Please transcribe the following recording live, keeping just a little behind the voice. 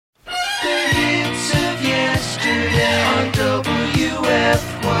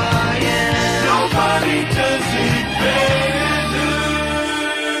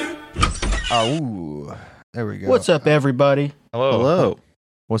Ooh. There we go. What's up, everybody? Hello.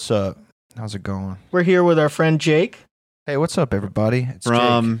 What's up? How's it going? We're here with our friend Jake. Hey, what's up, everybody? It's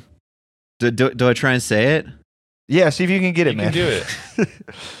From do I try and say it? Jake. Yeah, see if you can get it, You man. can do it.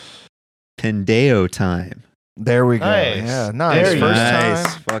 Pendeo time. There we go. Nice. Yeah, nice. There you First Nice.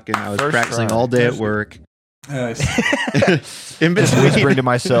 time. Fucking, I was First practicing try. all day at work. Just In between. whispering to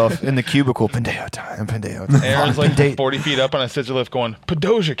myself in the cubicle, Pendeo time, Pendeo time. Aaron's like Pende- 40 feet up on a scissor lift going,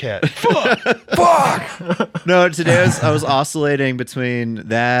 Padoja cat. Fuck. Fuck! No, today I was oscillating between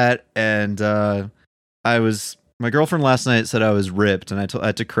that and my girlfriend last night said I was ripped, and I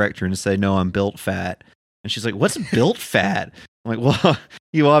had to correct her and say, no, I'm built fat. And she's like, what's built fat? I'm like, well,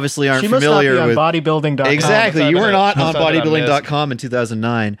 you obviously aren't She must not familiar be on with bodybuilding.com. Exactly. You were not on Must have been a bodybuilding.com in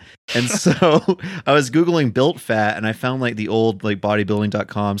 2009. And so I was Googling built fat, and I found like the old like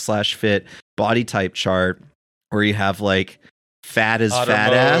bodybuilding.com/fit body type chart where you have like fat is Otter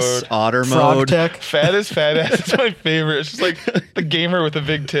fat ass, mode. otter Frog mode. Tech. Fat is fat ass. It's my favorite. It's just like the gamer with the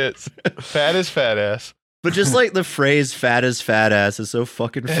big tits. Fat is fat ass. But just like the phrase fat is fat ass is so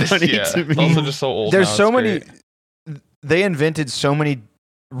fucking funny Yeah. to It's me. also just so old. There's now, so it's many. great. They invented so many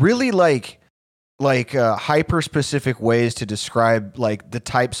really like hyper specific ways to describe like the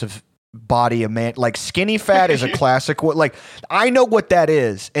types of body a man. Like skinny fat is a classic. What like I know what that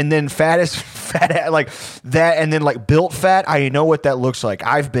is, and then fat is fat like that, and then like built fat. I know what that looks like.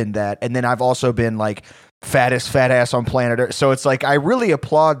 I've been that, and then I've also been like fattest fat ass on planet Earth. So it's like I really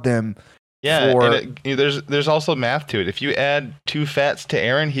applaud them. Yeah, for- and there's also math to it. If you add 2 fats to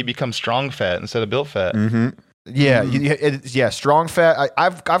Aaron, he becomes strong fat instead of built fat. Mm-hmm. Yeah, strong fat.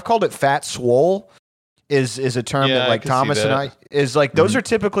 I've called it fat swole. Is a term Yeah, that I like can see Thomas and that. I is like those are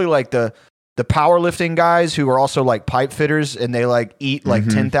typically like the powerlifting guys who are also like pipe fitters, and they like eat like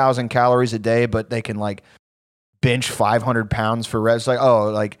Mhm. 10,000 calories a day, but they can like bench 500 pounds for rest. Like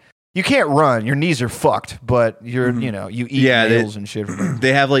like you can't run, your knees are fucked, but you're you eat Yeah, meals and shit.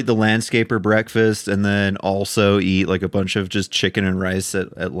 They have like the landscaper breakfast and then also eat like a bunch of just chicken and rice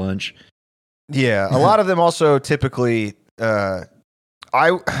at lunch. Yeah, a lot of them also typically.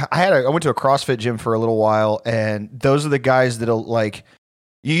 I went to a CrossFit gym for a little while, and those are the guys that'll like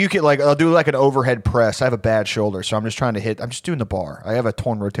you can like I'll do like an overhead press. I have a bad shoulder, so I'm just trying to hit. I'm just doing the bar. I have a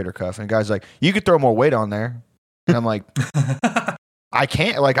torn rotator cuff, and the guy's like, you could throw more weight on there, and I'm like, I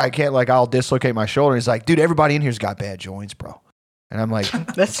can't. I'll dislocate my shoulder. He's like, dude, everybody in here's got bad joints, bro. And I'm like,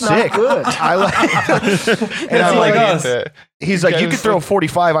 That's sick. not good. I like, and I'm like like, us. he's like, you could throw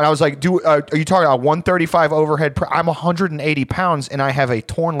 45. And I was like, are you talking about 135 overhead? I'm 180 pounds and I have a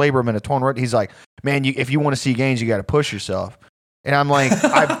torn labrum and a torn rot. He's like, man, if you want to see gains, you got to push yourself. And I'm like,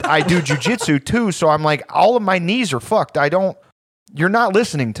 I do jujitsu too. So I'm like, all of my knees are fucked. You're not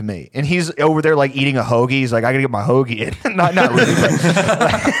listening to me. And he's over there like eating a hoagie. He's like, I gotta get my hoagie in. not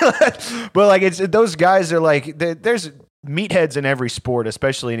really. But like, it's those guys are like, there's meatheads in every sport,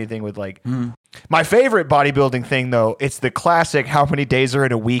 especially anything with like my favorite bodybuilding thing though, it's the classic how many days are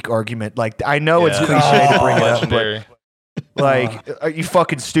in a week argument. Like I know it's cliche to bring it up, Legendary. but like are you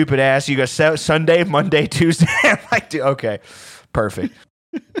fucking stupid ass, you got Sunday, Monday, Tuesday. I'm like, dude, okay, perfect.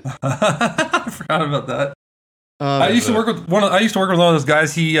 I forgot about that. Um, I used to work with one of those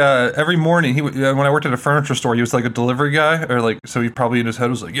guys. He every morning he would, when I worked at a furniture store, he was like a delivery guy, or like so he probably in his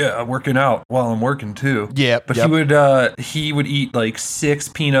head was like, yeah, I'm working out while I'm working too. Yeah, But he would eat like 6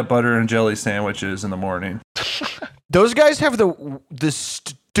 peanut butter and jelly sandwiches in the morning. those guys have the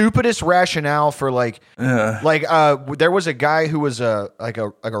stupidest rationale for like there was a guy who was a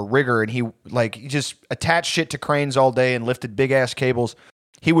rigger, and he just attached shit to cranes all day and lifted big ass cables.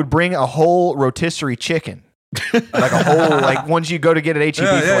 He would bring a whole rotisserie chicken, like a whole like ones you go to get at HEB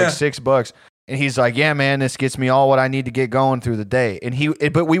for like $6. And he's like, yeah, man, this gets me all what I need to get going through the day. And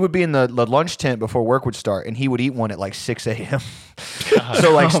but we would be in the lunch tent before work would start, and he would eat one at like 6 a.m.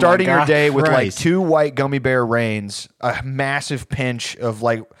 So like starting your day with like Christ. 2 white gummy bear Reigns, a massive pinch of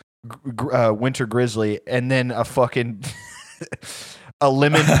like winter grizzly, and then a fucking a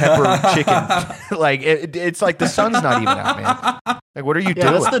lemon pepper chicken. Like it's like the sun's not even out, man. Like what are you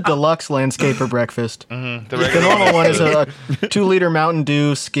doing? That's the deluxe landscaper breakfast. Mm-hmm. The normal one is a 2-liter Mountain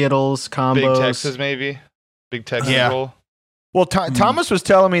Dew, Skittles, combos. Big Texas, maybe. Big Texas roll. Well, Thomas was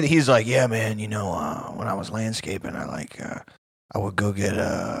telling me that he's like, yeah, man, when I was landscaping, I would go get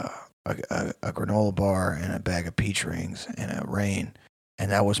a granola bar and a bag of peach rings and a rain,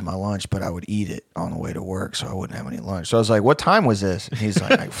 and that was my lunch. But I would eat it on the way to work, so I wouldn't have any lunch. So I was like, what time was this? And he's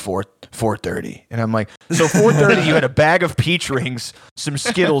like 4:30, and I'm like, so 4:30, you had a bag of peach rings, some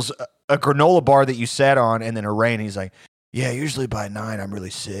Skittles, a granola bar that you sat on, and then a rain. And he's like, yeah, usually by 9 I'm really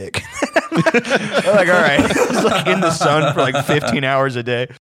sick. I'm like, all right. I was like in the sun for like 15 hours a day.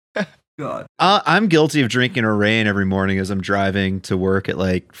 God. I'm guilty of drinking a rain every morning as I'm driving to work at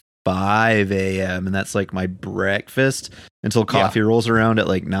like 5 a.m. and that's like my breakfast until coffee rolls around at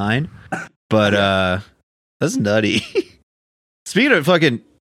like 9. But that's nutty. Speaking of fucking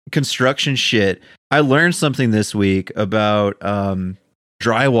construction shit, I learned something this week about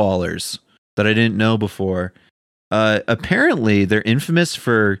drywallers that I didn't know before. Apparently, they're infamous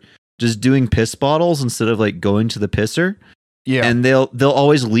for just doing piss bottles instead of like going to the pisser. Yeah. And they'll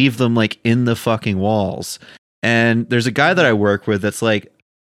always leave them like in the fucking walls. And there's a guy that I work with that's like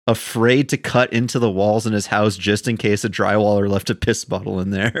afraid to cut into the walls in his house just in case a drywaller left a piss bottle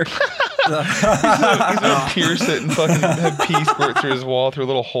in there. He's gonna pierce it and fucking have pee squirt through his wall through a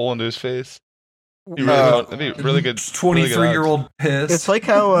little hole into his face. That'd be really good. 23-year-old piss. It's like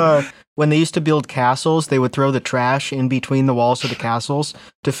how when they used to build castles, they would throw the trash in between the walls of the castles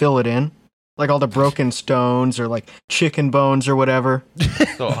to fill it in. Like all the broken stones or like chicken bones or whatever.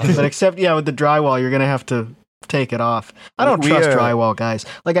 So awesome. But except, with the drywall, you're going to have to take it off. I don't trust drywall, guys.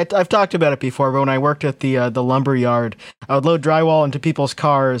 Like I've talked about it before, but when I worked at the lumber yard, I would load drywall into people's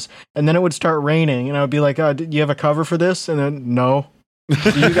cars, and then it would start raining, and I would be like, "Do you have a cover for this?" And then, no.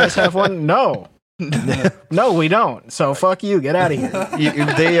 Do you guys have one? No. No, we don't. So fuck you. Get out of here.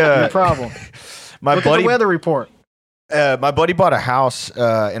 No problem. Look at the weather report. My buddy bought a house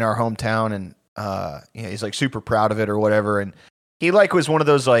in our hometown, and he's like super proud of it or whatever. And he like was one of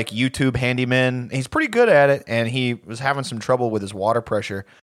those like YouTube handymen. He's pretty good at it, and he was having some trouble with his water pressure.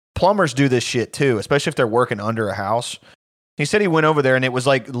 Plumbers do this shit too, especially if they're working under a house. He said he went over there and it was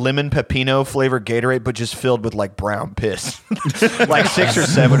like lemon pepino flavored Gatorade, but just filled with like brown piss, like 6 or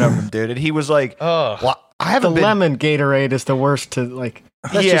 7 of them, dude. And he was like, "Well, I haven't been." Lemon Gatorade is the worst to like.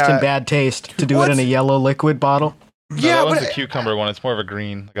 That's just in bad taste to do it in a yellow liquid bottle. That one's the cucumber one. It's more of a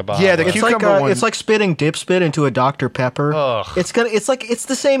green, like a bottle. Yeah, the cucumber one. It's like spitting dip spit into a Dr. Pepper. Ugh. It's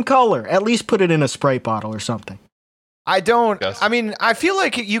the same color. At least put it in a Sprite bottle or something. I don't. Yes. I mean, I feel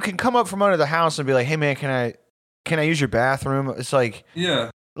like you can come up from under the house and be like, "Hey, man, can I use your bathroom?" It's like,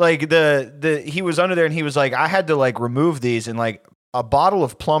 like he was under there and he was like, I had to like remove these, and like a bottle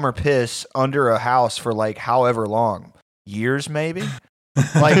of plumber piss under a house for like however long, years maybe.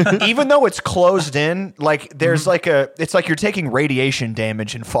 Like even though it's closed in, like there's like it's like you're taking radiation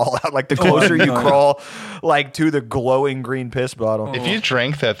damage and fallout. Like the closer you crawl, like to the glowing green piss bottle. If you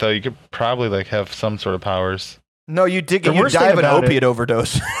drank that though, you could probably like have some sort of powers. No, you dig. The You worst die thing of an about opiate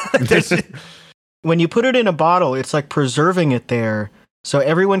overdose. When you put it in a bottle, it's like preserving it there so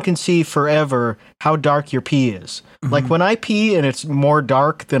everyone can see forever how dark your pee is. Like when I pee and it's more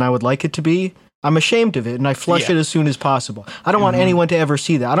dark than I would like it to be, I'm ashamed of it and I flush it as soon as possible. I don't want anyone to ever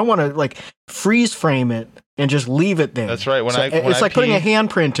see that. I don't want to like freeze frame it and just leave it there. That's right. It's like putting a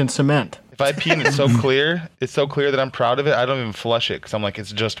handprint in cement. If I pee and it's so clear that I'm proud of it, I don't even flush it because I'm like,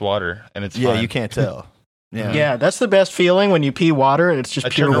 it's just water and it's fine. You can't tell. Yeah, that's the best feeling when you pee water and it's just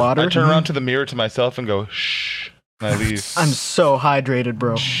pure water. I turn around to the mirror to myself and go, shh, and I leave. I'm so hydrated,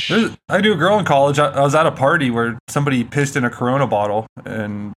 bro. I knew a girl in college. I was at a party where somebody pissed in a Corona bottle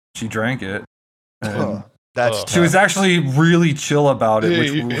and she drank it. And she was actually really chill about it.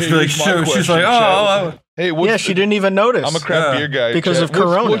 She's like, oh. Hey, she didn't even notice. I'm a craft beer guy. Because of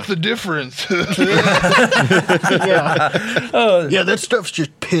Corona. What's the difference? Yeah, that stuff's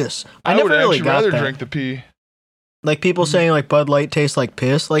just piss. I never would really actually got rather that. drink the pee. Like people saying like Bud Light tastes like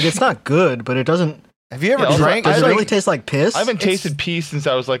piss. Like it's not good, but it doesn't. Have you ever Yeah, drank? Does it really taste like piss? I haven't tasted pee since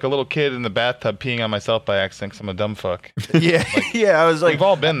I was like a little kid in the bathtub peeing on myself by accident because I'm a dumb fuck. Yeah. I was like, We've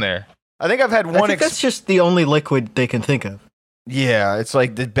all been there. I think I've had I one. think that's just the only liquid they can think of. Yeah, it's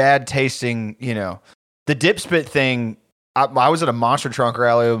like the bad tasting. The dip spit thing. I was at a Monster Trunk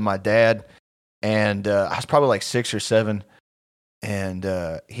rally with my dad, and I was probably like 6 or 7,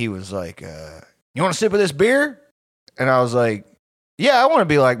 and he was like, "You want to sip of this beer?" And I was like, "Yeah, I want to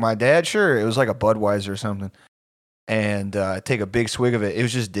be like my dad." Sure. It was like a Budweiser or something, and take a big swig of it. It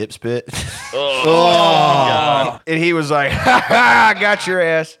was just dip spit. Oh, God. And he was like, "Ha ha, got your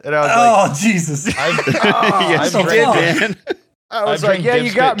ass." And I was like, Jesus. Yes, you did, man. I was I've like, "Yeah, drank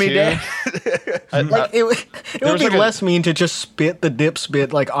you got me, dip Dad." It would be less mean to just spit the dip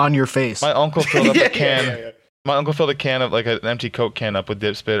spit like on your face. My uncle filled up a can. My uncle filled a can of like an empty Coke can up with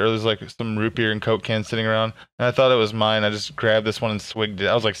dip spit, or there's like some root beer and Coke cans sitting around, and I thought it was mine. I just grabbed this one and swigged it.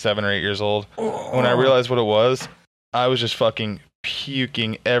 I was like 7 or 8 years old. When I realized what it was, I was just fucking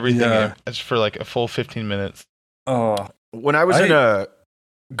puking everything for like a full 15 minutes. Oh, When I was in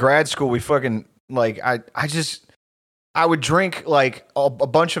grad school, we fucking like I would drink like a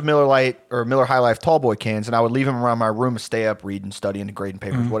bunch of Miller Lite or Miller High Life Tall Boy cans, and I would leave them around my room to stay up, reading, studying, grading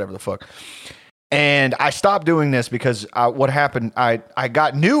papers, whatever the fuck. And I stopped doing this because what happened, I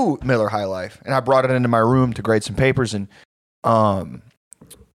got new Miller High Life, and I brought it into my room to grade some papers, and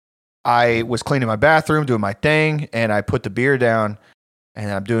I was cleaning my bathroom, doing my thing, and I put the beer down, and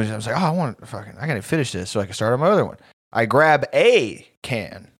I was like, I gotta finish this so I can start on my other one. I grab a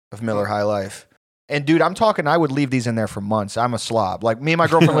can of Miller High Life. And dude, I'm talking, I would leave these in there for months. I'm a slob. Like, me and my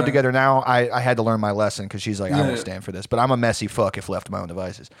girlfriend live together now. I had to learn my lesson because she's like, I won't stand for this. But I'm a messy fuck if left to my own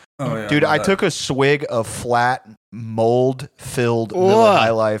devices. Oh, yeah, dude, I took a swig of flat, mold-filled Miller High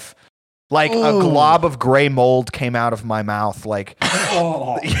Life. Like, a glob of gray mold came out of my mouth. Like,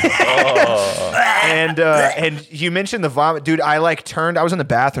 and you mentioned the vomit. Dude, I was in the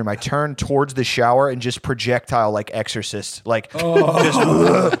bathroom. I turned towards the shower and just projectile like Exorcist. Like,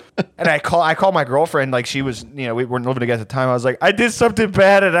 and I called my girlfriend. Like, she was, we weren't living together at the time. I was like, I did something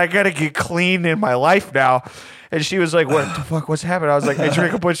bad and I got to get clean in my life now. And she was like, what the fuck? What's happening? I was like, I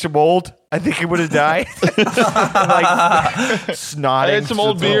drank a bunch of mold. I think he would have died. Snotting. I had some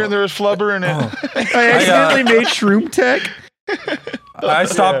old beer and there was flubber in it. I accidentally made Shroom Tech. I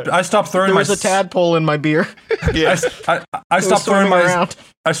stopped throwing there was a tadpole in my beer. Yeah. I stopped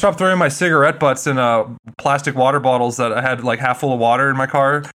throwing my cigarette butts in plastic water bottles that I had like half full of water in my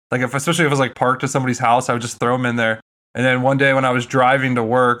car. Like, especially if it was like parked at somebody's house, I would just throw them in there. And then one day when I was driving to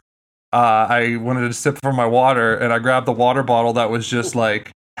work, I wanted to sip from my water, and I grabbed the water bottle that was just like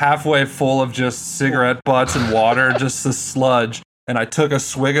halfway full of just cigarette butts and water, just the sludge. And I took a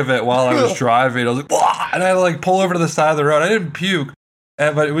swig of it while I was driving. I was like, "Wah!" And I had to like pull over to the side of the road. I didn't puke,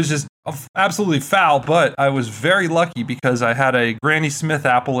 but it was just absolutely foul. But I was very lucky because I had a Granny Smith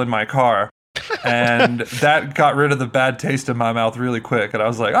apple in my car. And that got rid of the bad taste in my mouth really quick. And I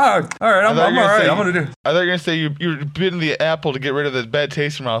was like, all right, I'm all right. I'm going to do. I thought you were going to say you bit in the apple to get rid of the bad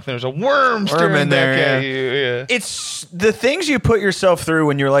taste in your mouth. And there's a worm staring back at you. Yeah. It's the things you put yourself through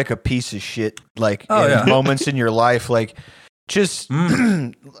when you're like a piece of shit, like moments in your life, like just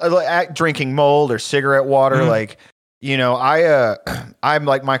drinking mold or cigarette water, like. I'm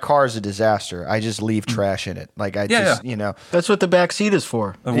like, my car is a disaster. I just leave trash in it. Like, That's what the back seat is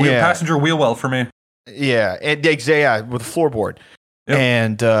for. Passenger wheel well for me. Yeah, with a floorboard. Yep.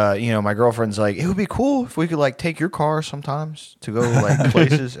 And, my girlfriend's like, it would be cool if we could, like, take your car sometimes to go, like,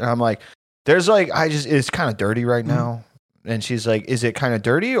 places. And I'm like, it's kind of dirty right now. And she's like, is it kind of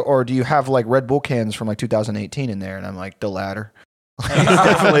dirty? Or do you have, like, Red Bull cans from, like, 2018 in there? And I'm like, the latter.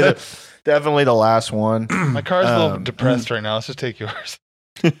 Definitely the last one. My car's a little depressed right now. Let's just take yours.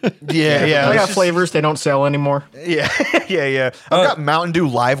 Yeah. I got flavors they don't sell anymore. Yeah. I've got Mountain Dew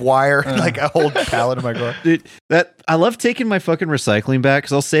Live Wire, like a whole pallet in my car. Dude, I love taking my fucking recycling back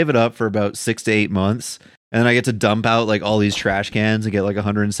because I'll save it up for about 6 to 8 months, and then I get to dump out like all these trash cans and get like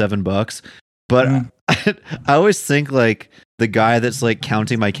 $107. But I always think like the guy that's like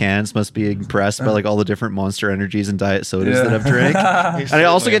counting my cans must be impressed by like all the different Monster Energies and diet sodas that I've drank. And I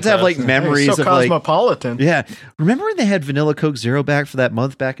also get to have like memories of cosmopolitan. Like, yeah. Remember when they had Vanilla Coke Zero back for that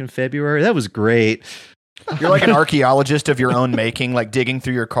month back in February? That was great. You're like an archaeologist of your own making, like digging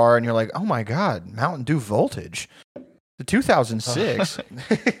through your car, and you're like, oh my God, Mountain Dew Voltage. The 2006.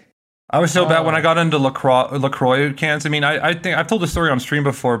 I was so bad when I got into LaCroix cans. I mean, I think I've told the story on stream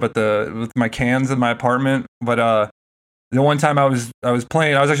before, but with my cans in my apartment. But the one time I was actually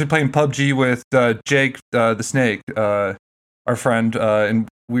playing PUBG with Jake the Snake, our friend, and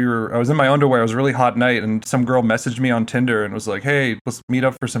I was in my underwear. It was a really hot night, and some girl messaged me on Tinder and was like, "Hey, let's meet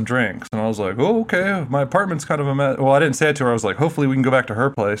up for some drinks." And I was like, "Oh, okay. My apartment's kind of a mess." Well, I didn't say it to her. I was like, "Hopefully, we can go back to her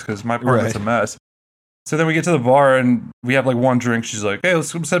place because my apartment's a mess." So then we get to the bar and we have like one drink. She's like, "Hey,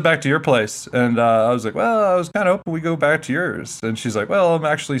 let's head back to your place." And I was like, "Well, I was kind of hoping we go back to yours." And she's like, "Well, I'm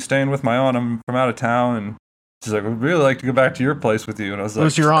actually staying with my aunt. I'm from out of town." And she's like, "We'd really like to go back to your place with you." And I was like,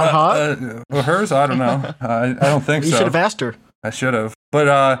 "Was your aunt hot?" Well, hers? I don't know. I don't think so. You should have asked her. I should have.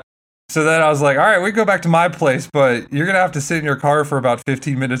 But so then I was like, all right, we can go back to my place, but you're going to have to sit in your car for about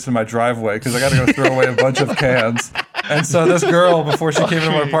 15 minutes in my driveway because I got to go throw away a bunch of cans. And so this girl, before she came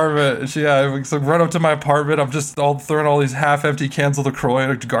into my apartment, we run up to my apartment. I'm just throwing all these half-empty cans of LaCroix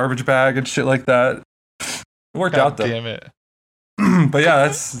in a garbage bag and shit like that. It worked out, though. Damn it. But yeah,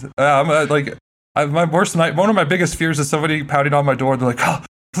 that's my worst night. One of my biggest fears is somebody pounding on my door. They're like, "Oh,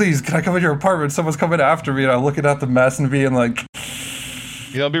 please, can I come in your apartment? Someone's coming after me." And I'm looking at the mess and being like,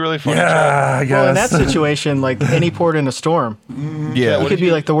 you know, it'd be really funny. Yeah, I guess. Well, in that situation, like any port in a storm, yeah, you could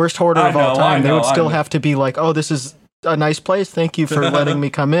be like the worst hoarder of all time. They would still have to be like, "Oh, this is a nice place. Thank you for letting me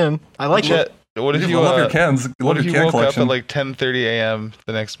come in. I like it." What if you love your cans? What if you woke up at like 10:30 a.m.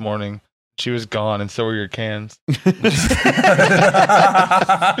 the next morning? She was gone, and so were your cans. It's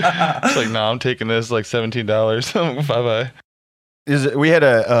like, no, I'm taking this like $17. Bye bye. We had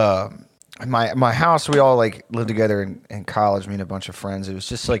my house, we all like lived together in college, me and a bunch of friends. It was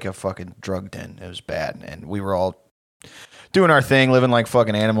just like a fucking drug den. It was bad. And we were all doing our thing, living like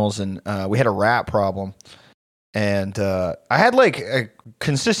fucking animals. And we had a rat problem. And I had like a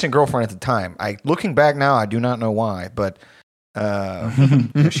consistent girlfriend at the time. Looking back now, I do not know why, but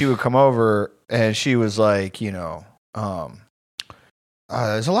she would come over and she was like, you know,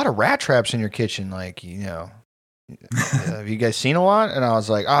 there's a lot of rat traps in your kitchen. Like, you know, have you guys seen a lot? And I was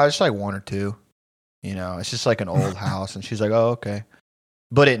like, oh, it's like one or two. You know, it's just like an old house. And she's like, oh, okay.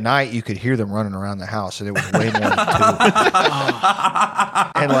 But at night, you could hear them running around the house, and it was way more than two.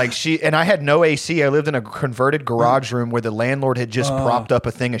 And like I had no AC. I lived in a converted garage room where the landlord had just propped up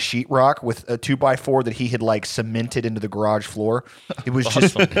a thing of sheetrock with a 2x4 that he had like cemented into the garage floor. It was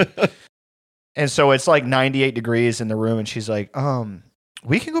just, and so it's like 98 degrees in the room, and she's like,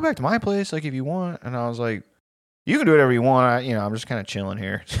 we can go back to my place, like if you want. And I was like, you can do whatever you want. I'm just kind of chilling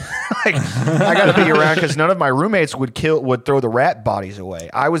here. Like, I got to be around because none of my roommates would throw the rat bodies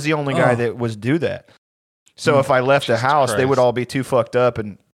away. I was the only guy that was do that. So if I left the house, they would all be too fucked up.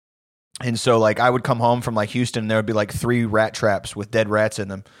 And so like I would come home from like Houston and there would be like 3 rat traps with dead rats in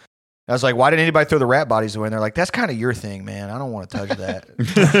them. I was like, why didn't anybody throw the rat bodies away? And they're like, that's kind of your thing, man. I don't want to touch that.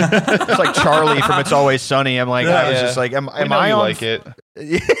 It's like Charlie from It's Always Sunny. I'm like, I was just like, am I on? Like it?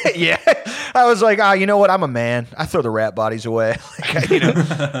 Yeah. I was like, you know what? I'm a man. I throw the rat bodies away. Like,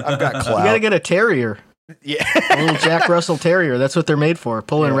 I've got clout. You got to get a terrier. Yeah. A little Jack Russell Terrier. That's what they're made for,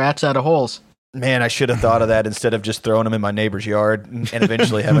 pulling rats out of holes. Man, I should have thought of that instead of just throwing them in my neighbor's yard and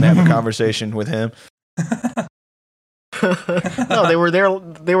eventually having to have a conversation with him. No, they were there.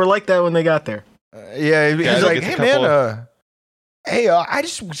 They were like that when they got there. Yeah, he's like, hey man, I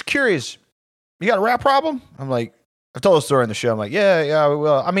just was curious. You got a rat problem? I'm like, I've told a story on the show. I'm like, yeah.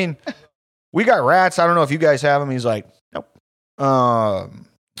 Well, I mean, we got rats. I don't know if you guys have them. He's like, nope. Are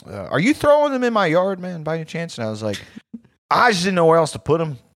you throwing them in my yard, man, by any chance? And I was like, I just didn't know where else to put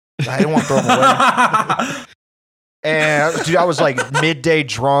them. I didn't want to throw them away. And dude, I was like midday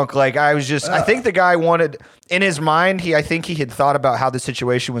drunk. Like I was just, I think the guy wanted, in his mind, I think he had thought about how the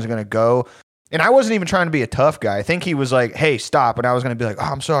situation was going to go. And I wasn't even trying to be a tough guy. I think he was like, hey, stop. And I was going to be like, oh,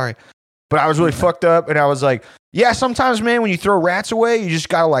 I'm sorry. But I was really fucked up. And I was like, yeah, sometimes, man, when you throw rats away, you just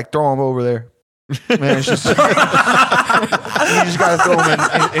got to like throw them over there. Man, it's just, you just got to throw them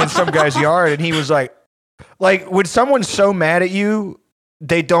in some guy's yard. And he was like, when someone's so mad at you,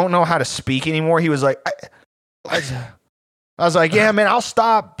 they don't know how to speak anymore. He was like, I was like, yeah, man, I'll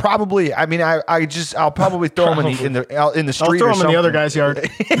stop. Probably. I mean, I'll probably throw them in the street. I'll throw them in the other guy's yard.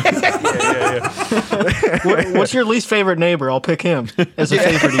 Yeah. What's your least favorite neighbor? I'll pick him as a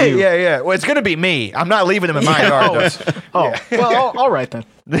favor to you. Yeah. Well, it's gonna be me. I'm not leaving them in my yard. Well, all right then.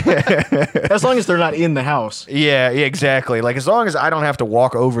 As long as they're not in the house. Yeah, exactly. Like as long as I don't have to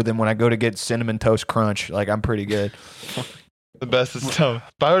walk over them when I go to get Cinnamon Toast Crunch, like I'm pretty good. The best is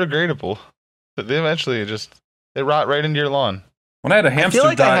biodegradable. They eventually they rot right into your lawn. When I had a hamster, I feel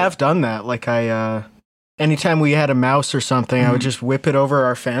like I have done that. Like anytime we had a mouse or something, I would just whip it over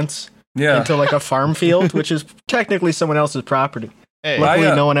our fence into like a farm field, which is technically someone else's property. Hey, luckily,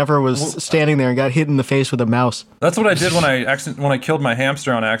 no one ever was standing there and got hit in the face with a mouse. That's what I did when I killed my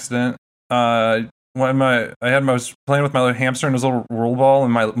hamster on accident. I was playing with my little hamster in his little roll ball,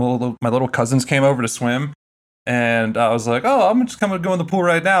 and my little cousins came over to swim, and I was like, "Oh, I'm just going to go in the pool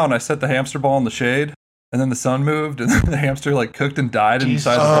right now," and I set the hamster ball in the shade. And then the sun moved, and the hamster like cooked and died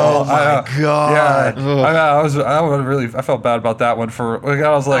inside the ball. Oh my god! Yeah, I felt bad about that one. I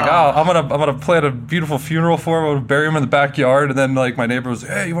was like, I'm gonna plan a beautiful funeral for him. I'm gonna bury him in the backyard. And then like my neighbor was,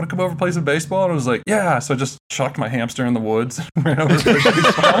 hey, you want to come over and play some baseball? And I was like, yeah. So I just chucked my hamster in the woods. Ran over to play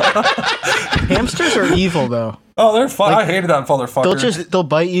baseball. Hamsters are evil though. Oh, they're fun. Like, I hated that motherfucker. They'll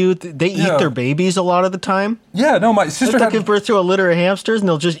bite you. They eat their babies a lot of the time. Yeah, no, my sister had give birth to a litter of hamsters and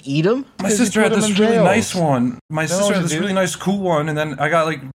they'll just eat them. My sister had this really nice one. My sister had this really nice, cool one, and then I got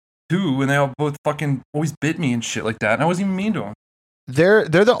like 2, and they all both fucking always bit me and shit like that. And I wasn't even mean to them. They're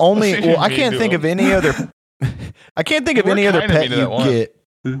the only. Well, I can't think of any other. I can't think of any other pet you get.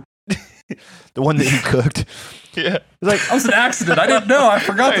 The one that you cooked. Yeah. Like, it was an accident. I didn't know. I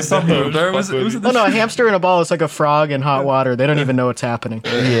forgot the sun moved. It was a hamster in a ball is like a frog in hot water. They don't even know what's happening.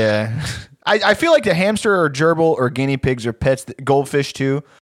 Yeah. I feel like the hamster or gerbil or guinea pigs are pets, goldfish too,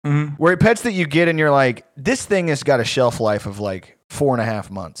 where pets that you get and you're like, this thing has got a shelf life of like 4.5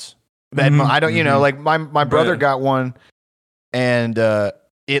 months. I don't, like my brother got one and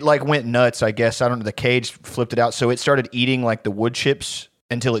it like went nuts, I guess. I don't know. The cage flipped it out. So it started eating like the wood chips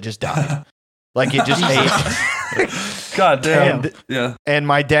until it just died. Like it just ate. God damn. And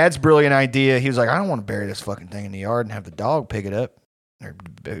my dad's brilliant idea, he was like, I don't want to bury this fucking thing in the yard and have the dog pick it up.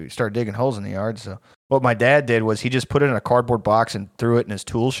 or start digging holes in the yard. So what my dad did was he just put it in a cardboard box and threw it in his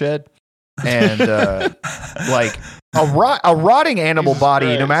tool shed. And like a rotting animal Jesus body,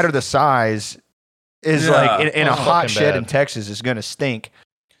 Christ. no matter the size, is Yeah. like in a Oh, hot fucking shed bad. in Texas is gonna stink.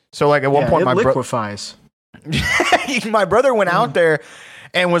 So like at one point, it liquefies. my brother went out there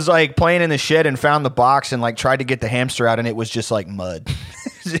and was like playing in the shed and found the box and like tried to get the hamster out and it was just like mud.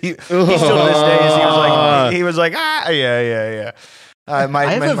 he still to this day he was like yeah. I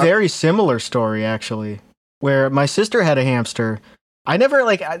have a very similar story actually, where my sister had a hamster. I never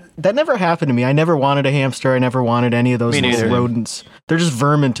that never happened to me. I never wanted a hamster. I never wanted any of those Me little neither. rodents. They're just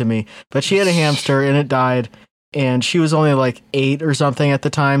vermin to me. But she had a hamster and it died. And she was only like 8 or something at the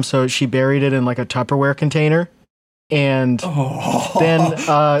time, so she buried it in like a Tupperware container. And then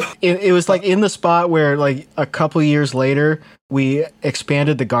it was like in the spot where like a couple years later we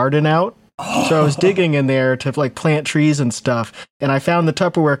expanded the garden out. So I was digging in there to like plant trees and stuff, and I found the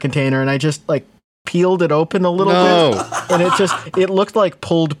Tupperware container and I just like peeled it open a little bit, and it looked like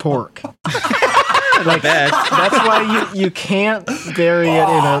pulled pork. Like that's why you can't bury it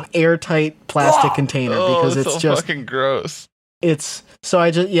in an airtight plastic container because it's so just fucking gross. it's so I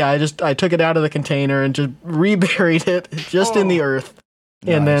took it out of the container and just reburied it just in the earth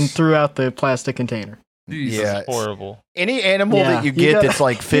and then threw out the plastic container. Yeah, It's horrible. any animal that you get that's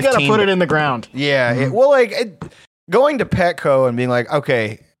like 15. You gotta put it in the ground. Yeah, going to Petco and being like,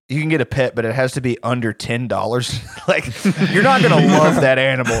 okay, you can get a pet, but it has to be under $10. Like, you're not gonna love that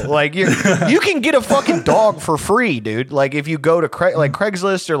animal. Like, you can get a fucking dog for free, dude. Like, if you go to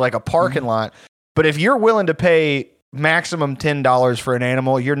Craigslist or like a parking lot, but if you're willing to pay maximum $10 for an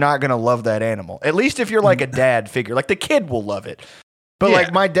animal, you're not gonna love that animal. At least if you're like a dad figure, like the kid will love it. But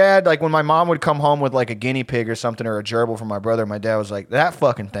like my dad, like when my mom would come home with like a guinea pig or something or a gerbil from my brother, my dad was like, that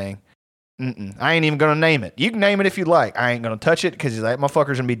fucking thing. I ain't even gonna name it. You can name it if you like. I ain't gonna touch it because that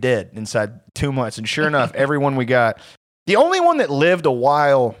motherfucker's gonna be dead inside 2 months. And sure enough, everyone we got, the only one that lived a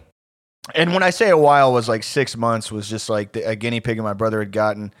while, and when I say a while was like 6 months, was just like a guinea pig my brother had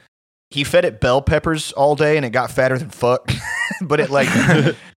gotten. He fed it bell peppers all day and it got fatter than fuck. But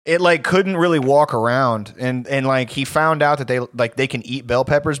it couldn't really walk around. And like he found out that they can eat bell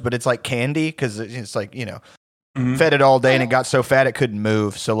peppers, but it's like candy because it's like, fed it all day and it got so fat it couldn't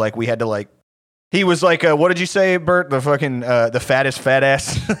move. So like we had to like, he was like, what did you say, Bert? The fucking the fattest fat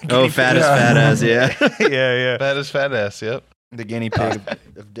ass. Fattest fat ass, yeah. yeah. That is fat ass. Yep. The guinea pig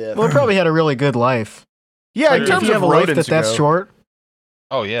of death. Well, it probably had a really good life. Yeah, Like, in if terms you have of a life rodents that's go. short,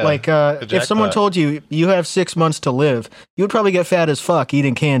 Oh yeah. like if someone jackpot. told you you have 6 months to live, you would probably get fat as fuck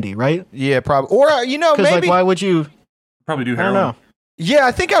eating candy, right? Yeah, probably. Or Because maybe. like, why would you? Probably do I don't heroin. know. Yeah,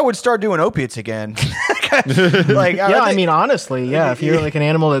 I think I would start doing opiates again. Like, Yeah, I mean, honestly, yeah. If you're like an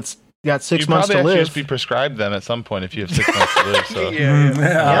animal that's got 6 you months probably to actually live, just be prescribed them at some point if you have 6 months to live. So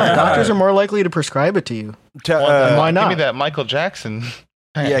yeah, doctors are more likely to prescribe it to you. Why not? Give me that Michael Jackson.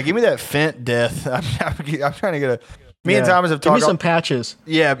 Yeah, give me that Fent death. I'm trying to get a. Me and Thomas have Give me talked. some patches.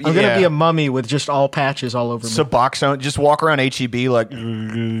 Yeah, I'm gonna be a mummy with just all patches all over me. Suboxone. Just walk around HEB like.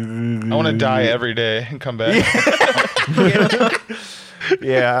 I want to die every day and come back.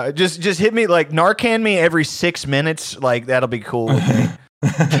 Yeah, just hit me like Narcan me every 6 minutes. Like that'll be cool with me.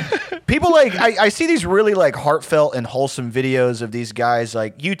 People like I see these really like heartfelt and wholesome videos of these guys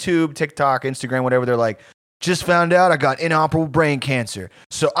like YouTube, TikTok, Instagram, whatever. They're like, just found out I got inoperable brain cancer,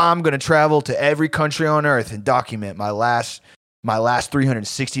 so I'm gonna travel to every country on earth and document my last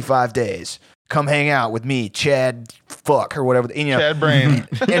 365 days. Come hang out with me, Chad Fuck or whatever. Chad Brain.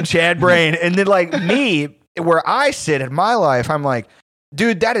 And Chad Brain, and then like me, where I sit in my life, I'm like,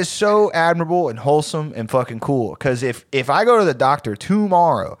 dude, that is so admirable and wholesome and fucking cool. Because if I go to the doctor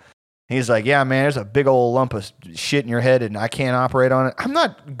tomorrow, he's like, yeah, man, there's a big old lump of shit in your head and I can't operate on it. I'm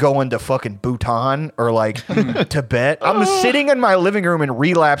not going to fucking Bhutan or like Tibet. I'm sitting in my living room and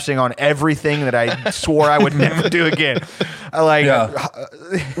relapsing on everything that I swore I would never do again.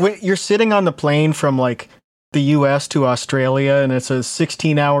 Wait, you're sitting on the plane from like the U.S. to Australia, and it's a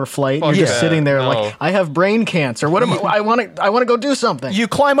 16-hour flight. Fuck You're just that. sitting there No. like, I have brain cancer. What am I want to go do something. You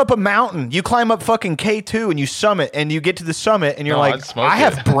climb up a mountain. You climb up fucking K2 and you summit and you get to the summit and you're No, I'd like, smoke I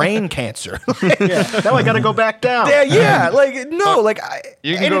have it. brain cancer. Now I got to go back down. yeah. Like, no, like,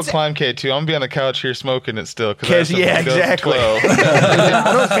 You can and go it's- climb K2. I'm gonna be on the couch here smoking it still. 'Cause, yeah, exactly.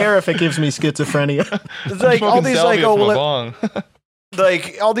 I don't care if it gives me schizophrenia. It's like all these like, from a oh, bong.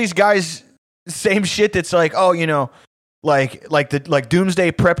 like all these guys, same shit. That's like, oh, like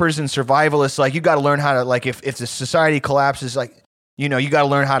doomsday preppers and survivalists. Like, you got to learn how to, like, if the society collapses, like, you got to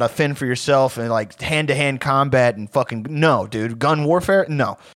learn how to fend for yourself and like hand-to-hand combat and fucking no, dude, gun warfare.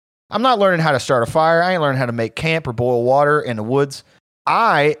 No, I'm not learning how to start a fire. I ain't learning how to make camp or boil water in the woods.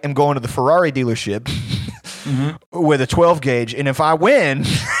 I am going to the Ferrari dealership with a 12 gauge, and if I win,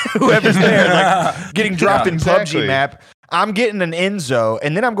 whoever's there, like getting dropped in PUBG map, I'm getting an Enzo,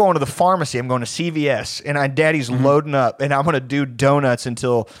 and then I'm going to the pharmacy. I'm going to CVS, and Daddy's loading up, and I'm going to do donuts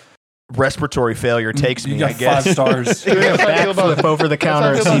until respiratory failure takes me. I guess 5 stars. Backflip over the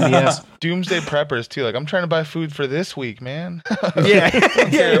counter at CVS. Doomsday preppers too. Like, I'm trying to buy food for this week, man.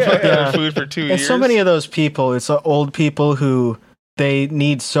 Yeah. Food for 2 years. And so many of those people, it's old people who they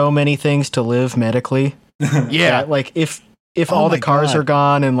need so many things to live medically. Yeah, like if all the cars are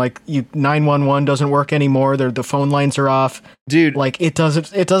gone and like 911 doesn't work anymore, the phone lines are off, dude. Like it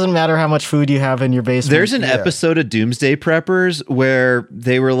doesn't matter how much food you have in your basement. There's an episode of Doomsday Preppers where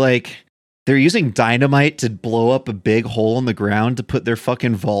they were like, they're using dynamite to blow up a big hole in the ground to put their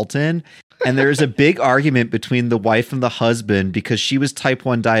fucking vault in. And there's a big argument between the wife and the husband because she was type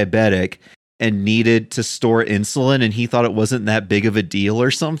 1 diabetic and needed to store insulin, and he thought it wasn't that big of a deal or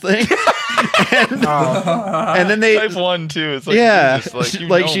something. and then they type 1 too. It's like, Jesus,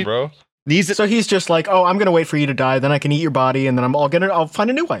 like she bro. So he's just like, oh, I'm gonna wait for you to die, then I can eat your body, and then I'll find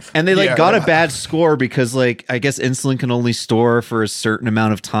a new wife. And they got a bad score because like I guess insulin can only store for a certain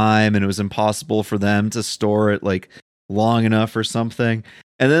amount of time, and it was impossible for them to store it like long enough or something.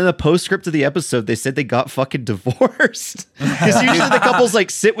 And then in the postscript of the episode, they said they got fucking divorced. Because usually the couples like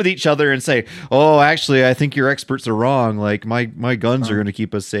sit with each other and say, "Oh, actually, I think your experts are wrong. Like my guns are gonna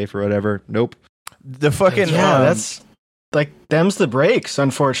keep us safe or whatever." Nope. The fucking that's like them's the breaks.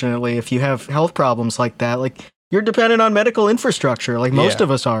 Unfortunately, if you have health problems like that, like you're dependent on medical infrastructure, like most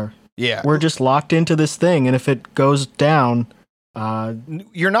of us are. Yeah, we're just locked into this thing, and if it goes down,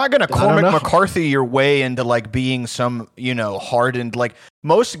 you're not going to Cormac McCarthy your way into like being some hardened like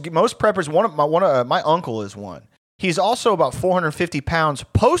most preppers. My uncle is one. He's also about 450 pounds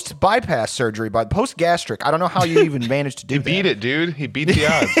post bypass surgery, post gastric. I don't know how you even managed to do that. He beat it, dude. He beat the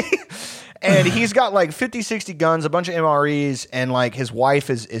odds. And he's got like 50, 60 guns, a bunch of MREs, and like his wife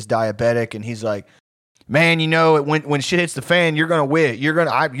is diabetic, and he's like, man, when shit hits the fan, you're gonna win. You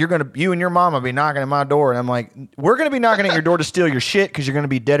and your mama be knocking at my door, and I'm like, we're gonna be knocking at your door to steal your shit because you're gonna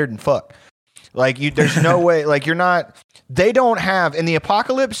be deader than fuck. Like there's no way. Like you're not. They don't have in the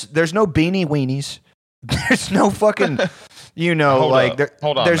apocalypse. There's no beanie weenies. There's no fucking.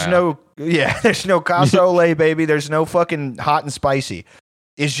 Hold on there's now. there's no Casa Ole, baby. There's no fucking hot and spicy.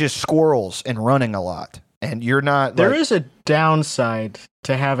 It's just squirrels and running a lot, and you're not. There is a downside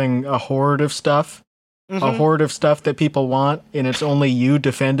to having a horde of stuff. A horde of stuff that people want, and it's only you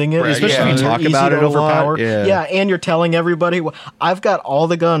defending it. Right, especially if you talk about it a lot. Yeah, and you're telling everybody, well, I've got all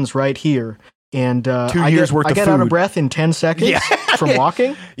the guns right here, and 2 years worth of food. I get out of breath in 10 seconds from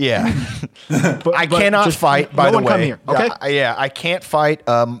walking. Yeah, but I cannot fight. By the way, come here, okay? I can't fight.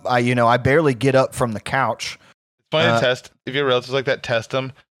 I barely get up from the couch. It's funny to test. If you have relatives like that, test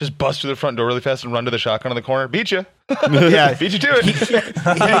them. Just bust through the front door really fast and run to the shotgun in the corner. Beat you. Yeah, beat you to it.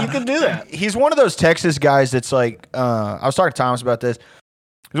 Yeah, you can do that. He's one of those Texas guys that's like, I was talking to Thomas about this.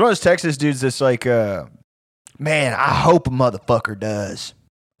 He's one of those Texas dudes that's like, man, I hope a motherfucker does.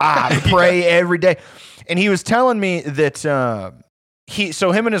 I pray every day. And he was telling me that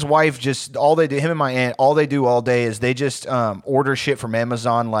him and his wife just him and my aunt, all they do all day is they just order shit from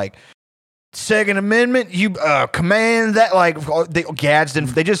Amazon, like Second Amendment, you command that, like Gadsden,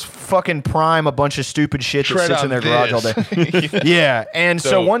 they just fucking prime a bunch of stupid shit that sits in their garage all day. Yeah. And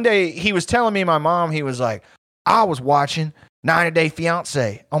so one day he was telling me, my mom, he was like, I was watching 90 Day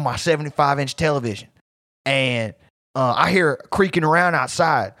Fiance on my 75-inch television, and I hear it creaking around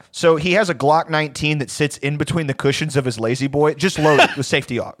outside. So he has a Glock 19 that sits in between the cushions of his Lazy Boy, just loaded with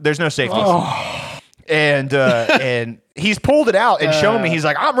safety off. There's no safety. And he's pulled it out and shown me. He's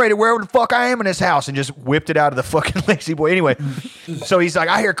like, I'm ready to wherever the fuck I am in this house, and just whipped it out of the fucking Lazy Boy. Anyway, so he's like,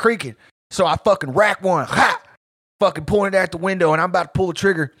 I hear creaking. So I fucking rack one, fucking pointed at the window, and I'm about to pull the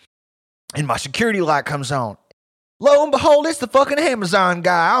trigger, and my security light comes on. Lo and behold, it's the fucking Amazon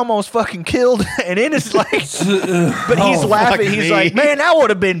guy I almost fucking killed. And then it's like, but he's laughing. He's like, man, that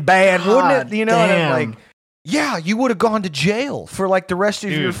would have been bad, wouldn't it? You know, and I'm like, yeah, you would have gone to jail for like the rest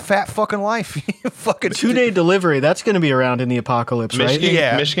of your fat fucking life. Fucking 2-day delivery. That's going to be around in the apocalypse, right?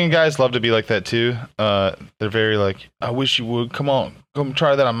 Yeah. Michigan guys love to be like that too. They're very like, I wish you would. Come on, come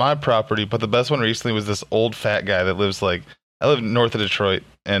try that on my property. But the best one recently was this old fat guy that lives like, I live north of Detroit,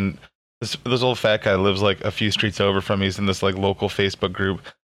 and this old fat guy lives like a few streets over from me. He's in this like local Facebook group.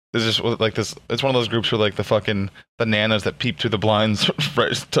 There's just like this. It's one of those groups where like the nanas that peep through the blinds,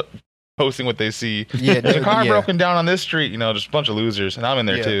 posting what they see. Yeah, there's a car broken down on this street. You know, just a bunch of losers, and I'm in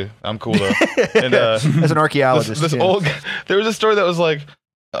there too. I'm cool though. And as an archaeologist, this old guy, there was a story that was like,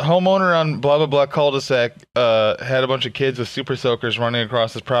 A homeowner on blah blah blah cul-de-sac had a bunch of kids with super soakers running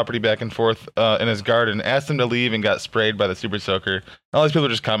across his property back and forth in his garden. Asked them to leave and got sprayed by the super soaker. All these people are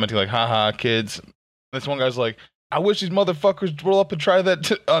just commenting like, "Haha, kids." This one guy's like, "I wish these motherfuckers roll up and try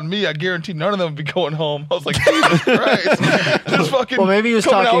that on me. I guarantee none of them would be going home." I was like, Jesus Christ! Just fucking. Well, maybe he was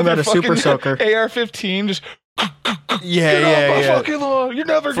talking about a super soaker. AR-15, just. Yeah. Fucking lawn. You're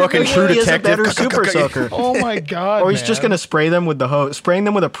never fucking gonna True He is a Detective. better super soaker. Oh my god! Or he's just gonna spray them with the hose, spraying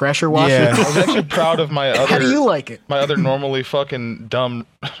them with a pressure washer. Yeah. I was actually proud of my other. How do you like it? My other normally fucking dumb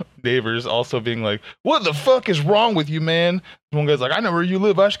neighbors also being like, "What the fuck is wrong with you, man?" One guy's like, "I know where you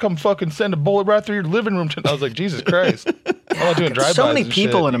live. I should come fucking send a bullet right through your living room." I was like, Jesus Christ! I'm not doing drive-bys. So many and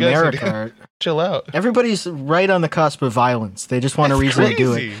people shit. in You guys need America to are. chill out. Everybody's right on the cusp of violence. They just want a reason to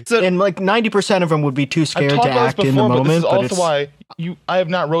do crazy. it. So- And like 90% of them would be too I've scared talked to about act this in the before, but this is moment. But also why I have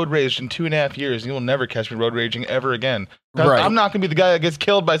not road raged in 2.5 years. You will never catch me road raging ever again. Right. I'm not gonna be the guy that gets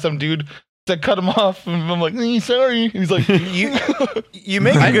killed by some dude that cut him off, and I'm like, sorry. And he's like, You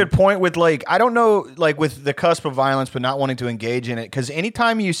make a good point with like, I don't know, like with the cusp of violence, but not wanting to engage in it. Because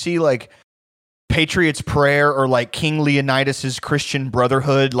anytime you see like Patriot's Prayer or like King Leonidas's Christian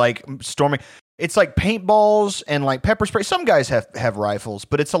Brotherhood, like storming, it's like paintballs and like pepper spray. Some guys have rifles,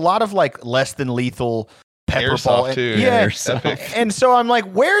 but it's a lot of like less than lethal pepper ball. Airsoft, too. Yeah. Airsoft. And so I'm like,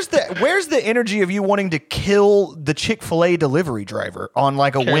 where's the energy of you wanting to kill the Chick-fil-A delivery driver on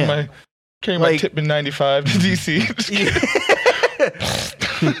like a whim? Carrying my Like- Tipman 95 to DC.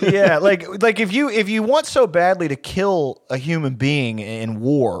 Yeah, like if you want so badly to kill a human being in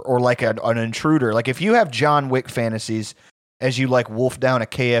war or like an intruder, like if you have John Wick fantasies as you like wolf down a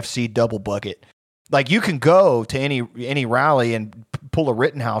KFC double bucket, like you can go to any rally and pull a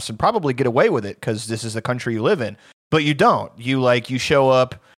Rittenhouse and probably get away with it because this is the country you live in, but you don't. You show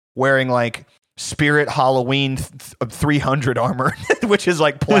up wearing like Spirit Halloween 300 armor, which is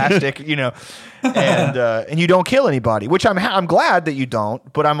like plastic, and you don't kill anybody, which I'm glad that you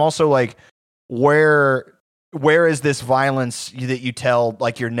don't, but I'm also like, where is this violence that you tell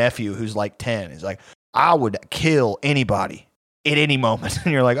like your nephew who's like 10 is like, I would kill anybody at any moment,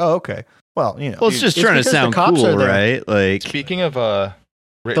 and you're like, oh, okay, well, Well, it's just It's trying to because the sound cops cool, are there. right? Like, Speaking of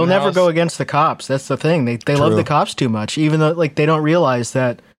they'll never go against the cops. That's the thing. They love True. the cops too much, even though like they don't realize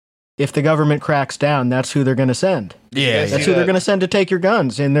that if the government cracks down, that's who they're going to send. yeah, That's who they're going to send to take your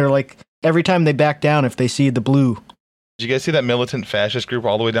guns. And they're like, every time they back down, if they see the blue. Did you guys see that militant fascist group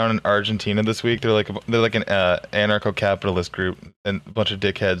all the way down in Argentina this week? They're like an anarcho-capitalist group and a bunch of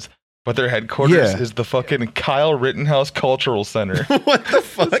dickheads. But their headquarters is the fucking Kyle Rittenhouse Cultural Center. what the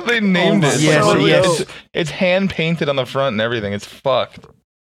fuck? That's what they named it. Yes, Like, yes. It's hand painted on the front and everything. It's fucked.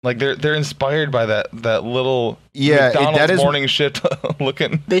 Like they're inspired by that little McDonald's that is morning shit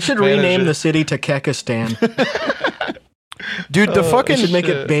looking. They should man and rename shit. the city to Kekistan. dude. The They fucking should make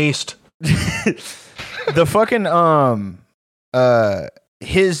it based. the fucking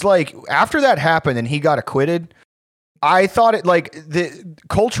his like after that happened and he got acquitted, I thought it like the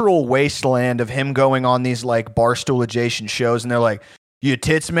cultural wasteland of him going on these like Barstool adjacent shows, and they're like, you a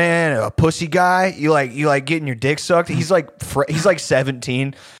tits man, a pussy guy, you like getting your dick sucked. He's like he's like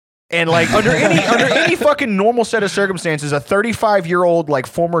 17. And like under any fucking normal set of circumstances, a 35-year-old like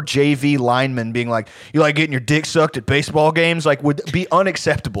former JV lineman being like, you like getting your dick sucked at baseball games, like would be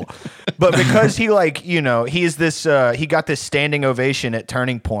unacceptable. But because he like, he is this he got this standing ovation at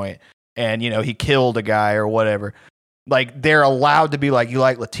Turning Point, and he killed a guy or whatever. Like they're allowed to be like, you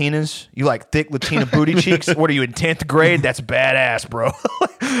like Latinas? You like thick Latina booty cheeks? What are you in 10th grade? That's badass, bro.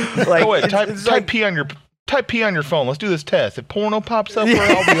 Like, Oh wait, type like, P on your phone. Let's do this test. If porno pops up, we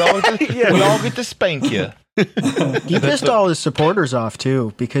all get to spank you. He pissed all his supporters off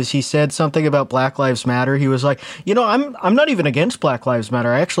too because he said something about Black Lives Matter. He was like, I'm not even against Black Lives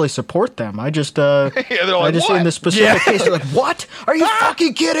Matter. I actually support them. I just they're all like, in "What?" this specific case, they're like, what? Are you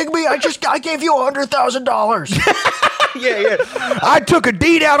fucking kidding me? I gave you $100,000. yeah. I took a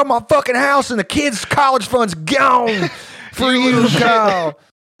deed out of my fucking house and the kids' college fund's gone for you, Kyle.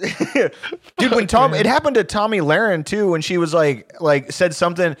 Dude, when it happened to Tommy Lahren too, when she was like said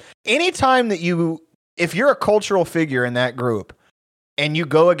something. Anytime that if you're a cultural figure in that group and you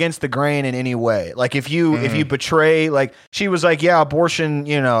go against the grain in any way, like if you betray, like she was like, yeah, abortion,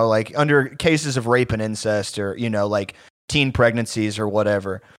 like under cases of rape and incest or, like teen pregnancies or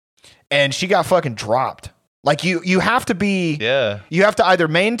whatever. And she got fucking dropped. Like you have to be, you have to either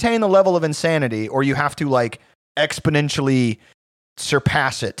maintain the level of insanity or you have to like exponentially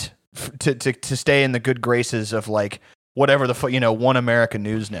surpass it to stay in the good graces of like whatever the One America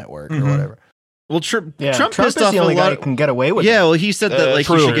News Network or whatever. Well, Trump Trump pissed is off the only a guy lot. who can get away with it. Yeah, well, he said that like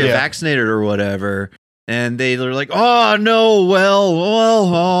true, you should get yeah. vaccinated or whatever, and they're like, oh no,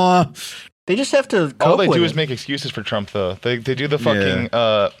 they just have to cope all they with do it. is make excuses for Trump, though. They do the fucking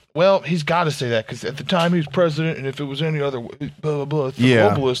well, he's got to say that because at the time he was president, and if it was any other blah blah blah, it's the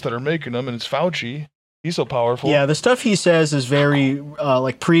globalists that are making him, and it's Fauci. He's so powerful. Yeah, the stuff he says is very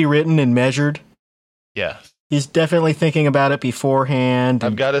like pre-written and measured. Yeah. He's definitely thinking about it beforehand.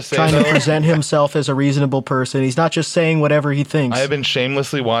 I've got to say, trying to present himself as a reasonable person. He's not just saying whatever he thinks. I have been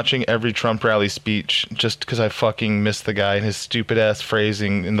shamelessly watching every Trump rally speech just because I fucking miss the guy and his stupid ass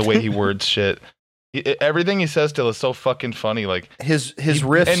phrasing and the way he words shit. Everything he says still is so fucking funny. Like his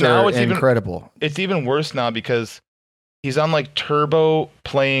riffs are incredible. It's even worse now because he's on like turbo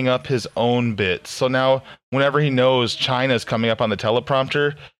playing up his own bits. So now whenever he knows China's coming up on the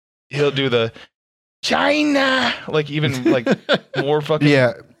teleprompter, he'll do the China, like even like more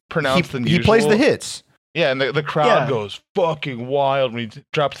fucking pronounced than usual. He plays the hits. Yeah, and the crowd goes fucking wild when he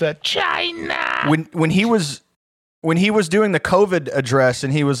drops that China. When he was doing the COVID address,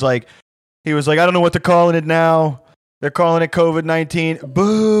 and he was like, I don't know what they're calling it now. They're calling it COVID-19.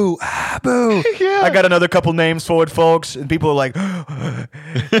 Boo, boo. Yeah. I got another couple names for it, folks. And people are like,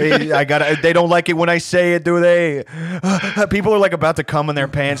 they don't like it when I say it, do they? People are like about to come in their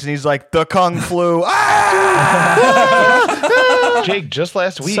pants, and he's like, the Kung flu. Jake, just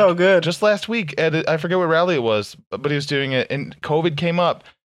last week. So good. Just last week, I forget what rally it was, but he was doing it, and COVID came up.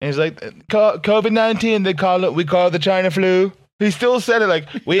 And he's like, COVID-19, we call it the China flu. He still said it like,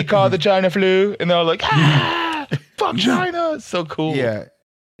 we call it the China flu. And they're all like, fuck China. It's so cool. Yeah.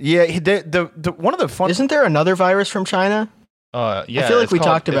 Yeah. The one of the fun. Isn't there another virus from China? Yeah. I feel like we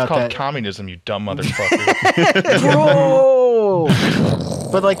talked about that. It's called communism, you dumb motherfucker. Bro!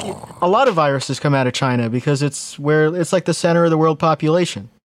 But like a lot of viruses come out of China because it's like the center of the world population.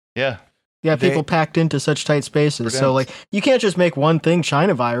 Yeah. Yeah, people packed into such tight spaces. So like you can't just make one thing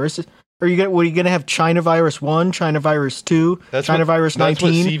China virus. Are you going to have China virus 1, China virus 2, China virus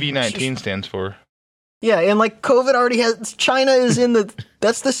 19? That's what CV19 stands for. Yeah, and like COVID already has, China is in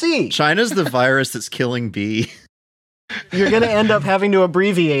that's the C. China's the virus that's killing B. You're going to end up having to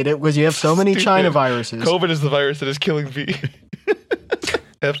abbreviate it because you have so many China viruses. COVID is the virus that is killing B.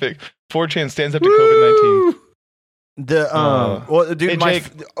 Epic. 4chan stands up to COVID-19. Well, dude, hey, Jake.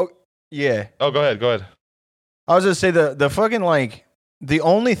 Yeah. Oh, go ahead. I was going to say the fucking like, the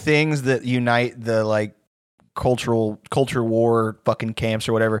only things that unite the like culture war fucking camps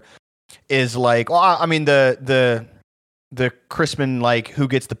or whatever is like, I mean the Chrisman, like who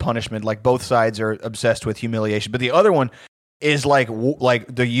gets the punishment, like both sides are obsessed with humiliation, but the other one is like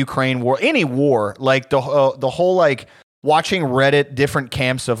the Ukraine war, any war, like the whole like watching Reddit, different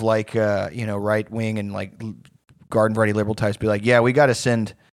camps of like right wing and like garden variety liberal types be like, yeah, we got to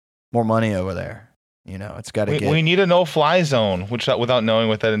send more money over there. It's got to get. We need a no-fly zone, which without knowing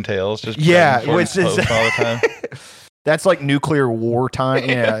what that entails, just which is all the time. That's like nuclear war time.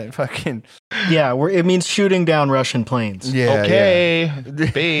 Yeah, fucking. Yeah, it means shooting down Russian planes. Yeah. Okay.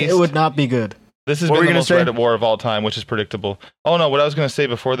 Yeah. It would not be good. This has been the most Reddit war of all time, which is predictable. Oh no, what I was going to say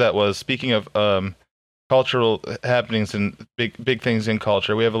before that was, speaking of cultural happenings and big things in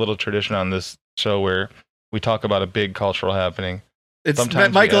culture, we have a little tradition on this show where we talk about a big cultural happening.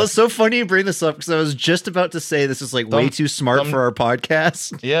 Michael, it's so funny you bring this up because I was just about to say this is like way too smart for our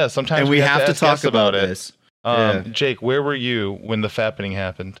podcast. Yeah, sometimes and we have to talk about this. Jake, where were you when the fappening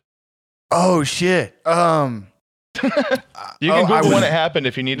happened? Oh shit. You can Google when it happened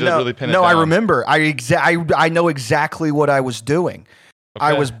if you need to really pin it down. No, I remember. I know exactly what I was doing. Okay.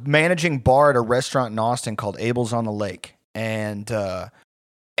 I was managing bar at a restaurant in Austin called Abel's on the Lake, and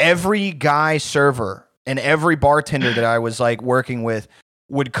every guy server and every bartender that I was like working with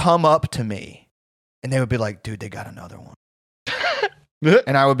would come up to me and they would be like, dude, they got another one.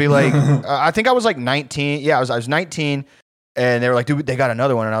 And I would be like, I think I was like 19. Yeah, I was 19 and they were like, dude, they got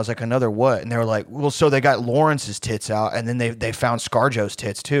another one. And I was like, another what? And they were like, well, so they got Lawrence's tits out and then they found ScarJo's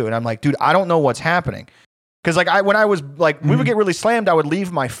tits too. And I'm like, dude, I don't know what's happening. Cause like when I was like, we would get really slammed. I would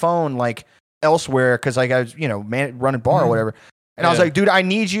leave my phone like elsewhere. Cause like I was, running bar or whatever. And I was like, dude, I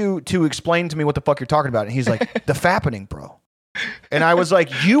need you to explain to me what the fuck you're talking about. And he's like, the fappening, bro. And I was like,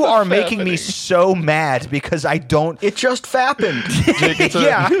 you are making me so mad because I don't. It just fappened. Jake, it's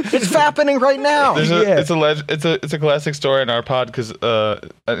fappening right now. It's a classic story in our pod because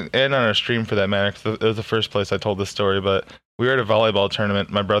and on our stream for that matter. Cause it was the first place I told this story. But we were at a volleyball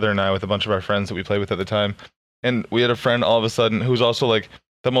tournament, my brother and I, with a bunch of our friends that we played with at the time, and we had a friend all of a sudden who was also like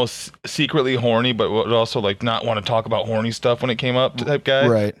the most secretly horny, but would also like not want to talk about horny stuff when it came up type guy.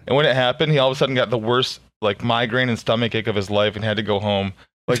 Right. And when it happened, he all of a sudden got the worst like migraine and stomach ache of his life and had to go home.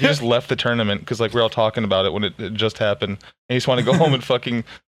 Like he just left the tournament because like we were all talking about it when it just happened. And he just wanted to go home and fucking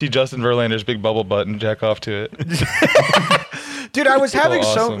see Justin Verlander's big bubble butt and jack off to it. Dude, I was having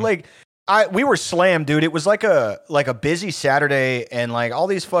awesome. we were slammed, dude. It was like a busy Saturday, and like all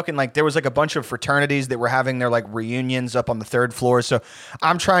these fucking like there was like a bunch of fraternities that were having their like reunions up on the 3rd floor. So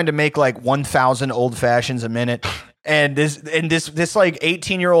I'm trying to make like 1,000 old fashions a minute, and this like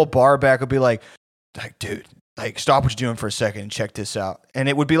 18-year-old bar back would be like, dude, like stop what you're doing for a second and check this out. And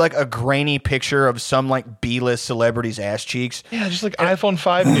it would be like a grainy picture of some like B-list celebrity's ass cheeks. Yeah, just like iPhone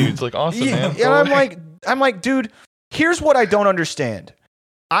 5 dudes, like awesome, man. Yeah, I'm like, dude, here's what I don't understand.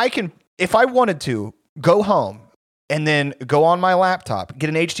 I can, if I wanted to, go home and then go on my laptop, get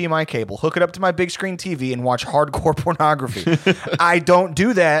an HDMI cable, hook it up to my big screen TV, and watch hardcore pornography. I don't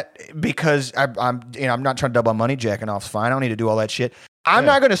do that because I'm not trying to double money. Jacking off's fine. I don't need to do all that shit. I'm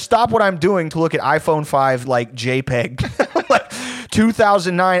not going to stop what I'm doing to look at iPhone 5 like JPEG, like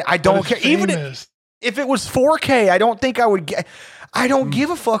 2009. I don't care. Even if it was 4K, I don't think I would get. I don't give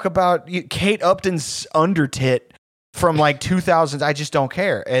a fuck about Kate Upton's undertit from like 2000s. I just don't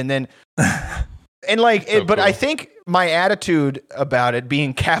care. And then, and like, but cool. I think my attitude about it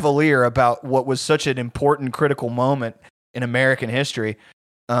being cavalier about what was such an important, critical moment in American history.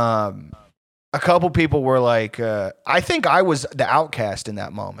 A couple people were like, I think I was the outcast in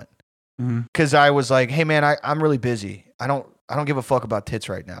that moment because I was like, hey man, I'm really busy. I don't give a fuck about tits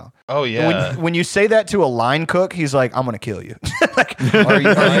right now. Oh yeah. When you say that to a line cook, he's like, I'm gonna kill you. Like,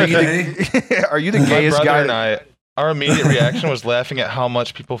 are you the gayest guy? And our immediate reaction was laughing at how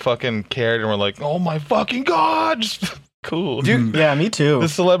much people fucking cared and were like, oh my fucking God. Cool. Dude, yeah, me too. The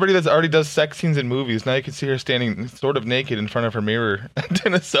celebrity that already does sex scenes in movies, now you can see her standing sort of naked in front of her mirror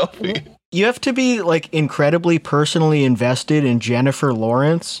in a selfie. You have to be like incredibly personally invested in Jennifer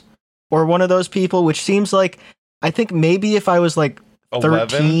Lawrence or one of those people, which seems like, I think maybe if I was like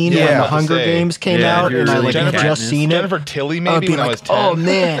 13 when the Hunger Games came out and I like had just seen it. Jennifer Tilly maybe when I was 10. Oh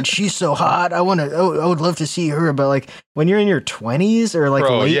man, she's so hot. I would love to see her. But like when you're in your 20s or like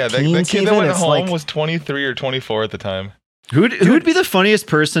late teens, the kid that went home was 23 or 24 at the time. Who would be the funniest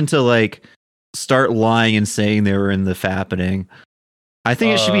person to like start lying and saying they were in the fappening? I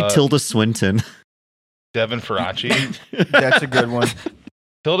think it should be Tilda Swinton. Devin Faraci. That's a good one.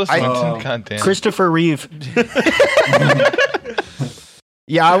 Tilda Swinton, goddamn. Christopher Reeve.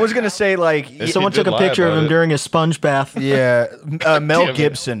 Yeah, I was gonna say like someone took a picture of him during a sponge bath. Yeah, Mel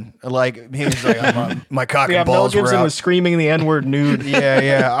Gibson. Like he was like, my cock and balls Mel Gibson were out. was screaming the N-word nude.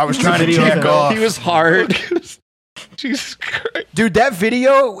 Yeah. I was trying to jack off. He was hard. Jesus Christ. Dude, that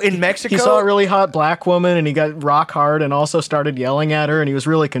video in Mexico. He saw a really hot black woman and he got rock hard and also started yelling at her and he was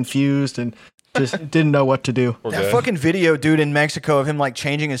really confused and just didn't know what to do. That fucking video, dude, in Mexico of him like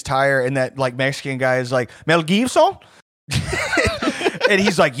changing his tire and that like Mexican guy is like, Mel Gibson? And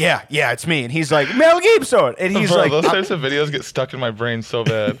he's like, yeah, it's me. And he's like, Mel Gibson. And he's like, those types of videos get stuck in my brain so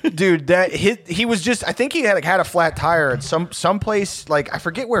bad. Dude, that he was just, I think he had a flat tire at some place, like I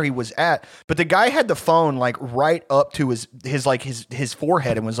forget where he was at, but the guy had the phone like right up to his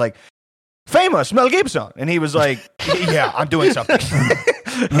forehead and was like, famous Mel Gibson. And he was like, yeah, I'm doing something.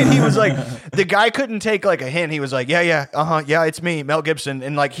 And he was like, the guy couldn't take like a hint. He was like, yeah, it's me, Mel Gibson.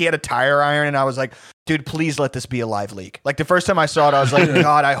 And like he had a tire iron and I was like, dude, please let this be a live leak. Like the first time I saw it, I was like,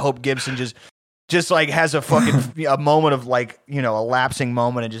 God, I hope Gibson just like has a fucking a moment of like, a lapsing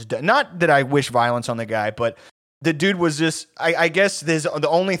moment and just, not that I wish violence on the guy, but the dude was just, I guess the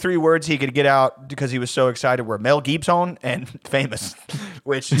only 3 words he could get out because he was so excited were Mel Gibson and famous,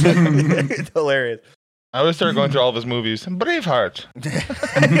 which hilarious. I would start going through all of his movies. Braveheart.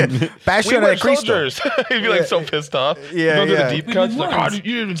 Passion of Soldiers. He'd be like so pissed off. Yeah, going through the deep cuts. Like, how did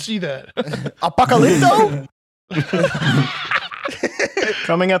you even see that? Apocalypto?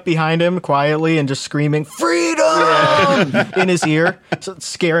 Coming up behind him quietly and just screaming freedom in his ear,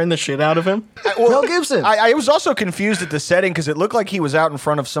 scaring the shit out of him. Mel Gibson. I was also confused at the setting because it looked like he was out in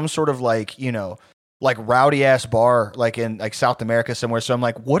front of some sort of like, like rowdy ass bar, like in like South America somewhere. So I'm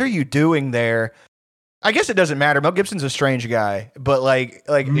like, what are you doing there? I guess it doesn't matter. Mel Gibson's a strange guy, but like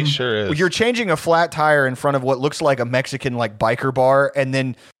he sure is. You're changing a flat tire in front of what looks like a Mexican like biker bar, and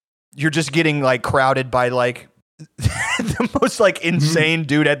then you're just getting like crowded by like the most like insane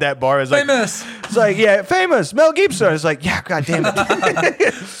dude at that bar. Is like famous. It's like, yeah, famous Mel Gibson. It's like, yeah, god damn it.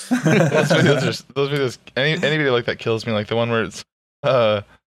 those videos. Any video like that kills me. Like the one where it's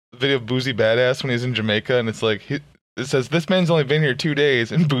video of Boozy Badass when he's in Jamaica, and it's like it says, this man's only been here 2 days,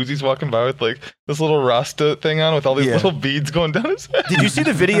 and Boozy's walking by with like this little Rasta thing on with all these little beads going down his head. Did you see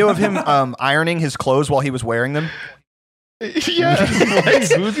the video of him ironing his clothes while he was wearing them? Yeah, like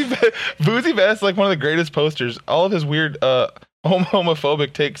Boozy Bass is like one of the greatest posters. All of his weird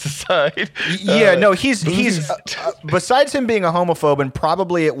homophobic takes aside. Yeah, no, he's besides him being a homophobe and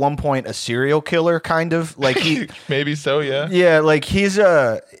probably at one point a serial killer, kind of like he maybe so, yeah. Yeah, like he's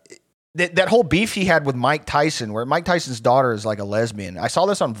that whole beef he had with Mike Tyson, where Mike Tyson's daughter is like a lesbian. I saw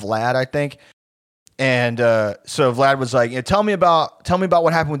this on Vlad, I think, and so Vlad was like, "Tell me about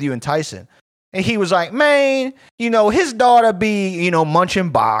what happened with you and Tyson." And he was like, "Man, his daughter be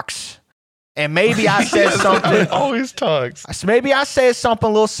munching box." And maybe I said something. Always talks. Maybe I said something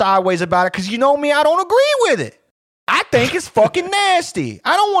a little sideways about it because me, I don't agree with it. I think it's fucking nasty.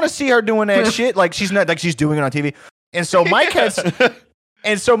 I don't want to see her doing that shit like she's not like she's doing it on TV. And so Mike had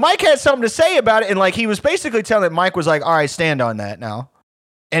something to say about it, and like he was basically telling it. Mike was like, "All right, stand on that now."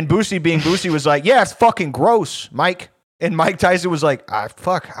 And Boosie, being Boosie, was like, "Yeah, it's fucking gross, Mike." And Mike Tyson was like,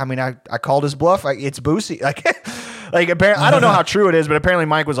 "Fuck. I mean, I called his bluff. It's Boosie." Like apparently, I don't know how true it is, but apparently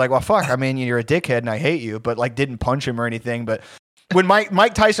Mike was like, "Well, fuck. I mean, you're a dickhead, and I hate you," but like didn't punch him or anything. But when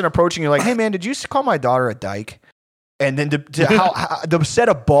Mike Tyson approaching you, like, "Hey man, did you call my daughter a dyke?" And then how the set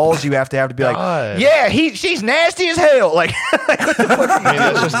of balls you have to be like, God. "Yeah, she's nasty as hell." Like, what the fuck? I mean,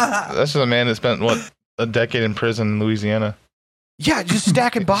 that's just a man that spent a decade in prison in Louisiana. Yeah, just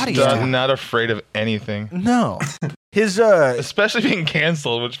stacking bodies. Not afraid of anything. No. His especially being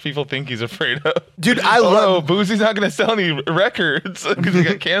canceled, which people think he's afraid of. Dude, I love Boosie's not going to sell any records because he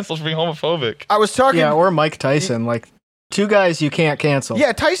got canceled for being homophobic. I was talking, or Mike Tyson, like two guys you can't cancel.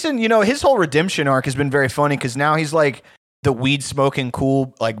 Yeah, Tyson, his whole redemption arc has been very funny because now he's like the weed smoking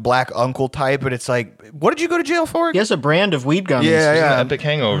cool like black uncle type, but it's like, what did you go to jail for? He has a brand of weed gummies. Yeah, an epic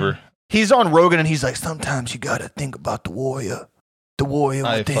hangover. He's on Rogan and he's like, sometimes you got to think about the warrior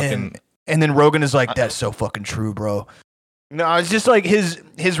within. And then Rogan is like, "That's so fucking true, bro." No, it's just like his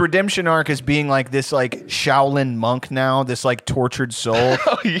redemption arc is being like this like Shaolin monk now, this like tortured soul.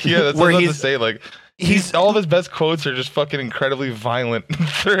 Oh, yeah, that's what I was about to say. Like he's all of his best quotes are just fucking incredibly violent and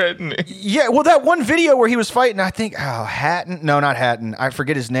threatening. Yeah, well, that one video where he was fighting, I think, Hatton. No, not Hatton. I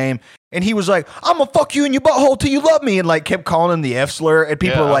forget his name. And he was like, "I'm gonna fuck you in your butthole till you love me," and like kept calling him the F slur. And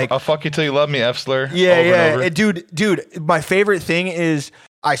people were like, "I'll fuck you till you love me, F slur." Yeah, and dude. My favorite thing is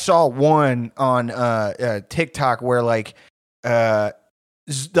I saw one on TikTok where like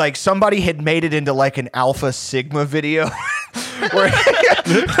somebody had made it into like an Alpha Sigma video. Where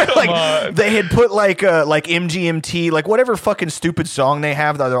like they had put like MGMT, like whatever fucking stupid song they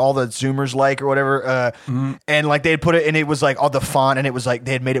have that all the Zoomers like or whatever, and like they had put it, and it was like all the font, and it was like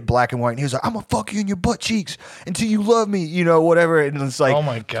they had made it black and white, and he was like, "I'm gonna fuck you in your butt cheeks until you love me," whatever, and it's like, oh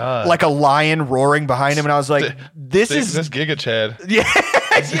my God, like a lion roaring behind him, and I was like, this Giga Chad, yeah.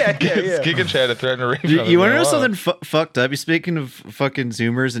 Giga Chad to threaten to rape. You want to know something fucked up? You speaking of fucking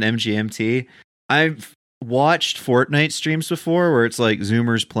Zoomers and MGMT, I've watched Fortnite streams before where it's like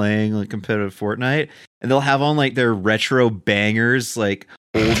Zoomers playing like competitive Fortnite, and they'll have on like their retro bangers like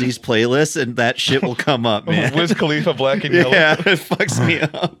oldies playlists, and that shit will come up, man. Wiz Khalifa, Black and Yellow. Yeah, it fucks me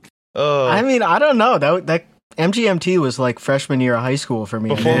up. I mean, I don't know. That MGMT was like freshman year of high school for me.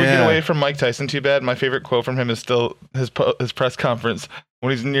 Before we get away from Mike Tyson too bad, my favorite quote from him is still his press conference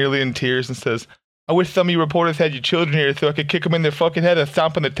when he's nearly in tears and says, "I wish some of you reporters had your children here so I could kick them in their fucking head and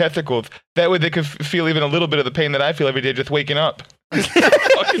stomp on their testicles. That way they could feel even a little bit of the pain that I feel every day just waking up."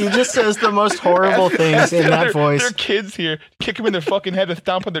 He just says the most horrible things in that voice. There are kids here. Kick them in their fucking head and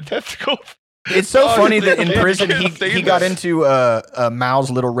stomp on their testicles. It's so funny that in prison he got into Mao's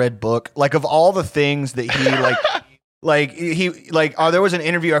Little Red Book. Like of all the things that he there was an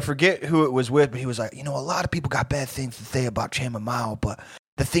interview, I forget who it was with, but he was like, a lot of people got bad things to say about Chairman Mao, but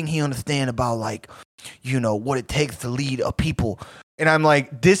the thing he understand about what it takes to lead a people. And I'm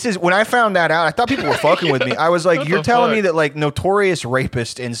like, this is when I found that out, I thought people were fucking with me. I was like, you're telling me that like notorious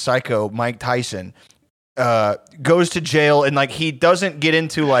rapist and psycho Mike Tyson goes to jail and like he doesn't get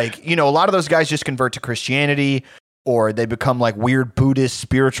into like, a lot of those guys just convert to Christianity or they become like weird Buddhist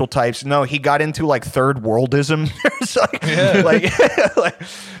spiritual types. No, he got into like third worldism. It's like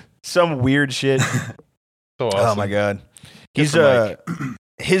some weird shit. So awesome. Oh my God. He's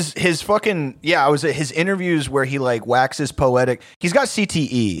his fucking his interviews where he like waxes poetic. He's got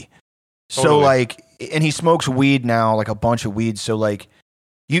CTE. So totally. Like, and he smokes weed now, like a bunch of weed. So like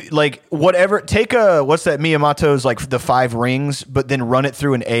you like whatever, take what's that Miyamoto's like the 5 rings, but then run it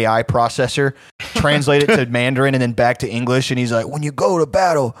through an AI processor, translate it to Mandarin and then back to English. And he's like, when you go to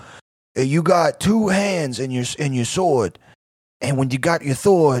battle, you got 2 hands and your sword. And when you got your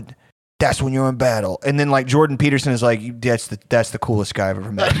sword, that's when you're in battle. And then like Jordan Peterson is like, that's the coolest guy I've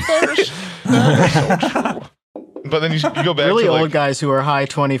ever met. That is so true. But then you go back really to old guys who are high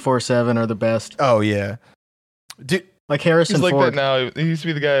 24/7 are the best. Oh yeah. Dude, Like Harrison He's like Ford. that now. He used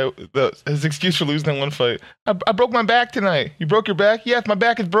to be the guy. His excuse for losing that one fight. I broke my back tonight. You broke your back? Yes, my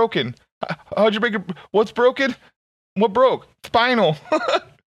back is broken. How'd you break your? What's broken? What broke? Spinal.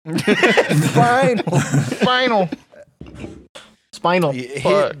 Spinal.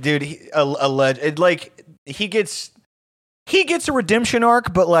 Dude, alleged. Like he gets a redemption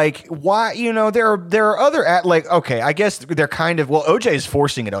arc, but like, why? You know, there are other like, okay, I guess they're kind of. Well, OJ is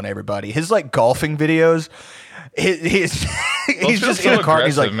forcing it on everybody. His like golfing videos. He's just in a car.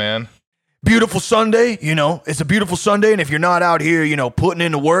 He's like, man. Beautiful Sunday, you know, it's a beautiful Sunday, and if you're not out here, you know, putting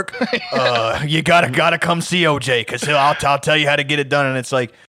in the work, you gotta come see OJ, because I'll tell you how to get it done. And it's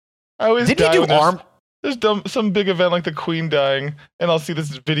like, did he do arm? There's some big event like the Queen dying, and I'll see this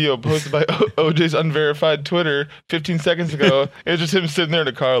video posted by OJ's unverified Twitter 15 seconds ago. It's just him sitting there in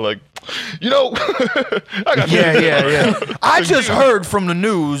the car, like, you know, I got yeah. I just heard from the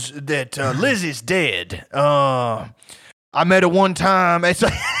news that Lizzie's dead. I met her one time. It's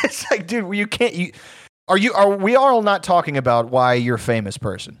like, dude, you can't. Are we all not talking about why you're a famous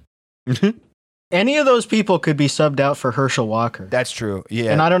person? Any of those people could be subbed out for Herschel Walker. That's true.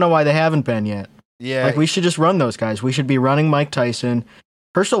 Yeah, and I don't know why they haven't been yet. Yeah, like we should just run those guys. We should be running Mike Tyson.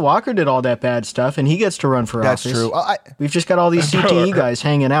 Herschel Walker did all that bad stuff, and he gets to run for office. That's true. We've just got all these CTE guys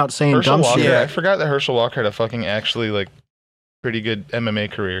hanging out saying Herschel dumb Walker, shit. I forgot that Herschel Walker had a fucking actually like pretty good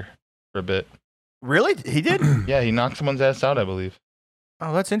MMA career for a bit. Really? He did? Yeah, he knocked someone's ass out, I believe.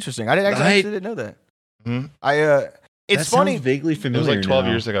 Oh, that's interesting. I actually didn't know that. Mm-hmm. It's funny. Vaguely familiar. It was like 12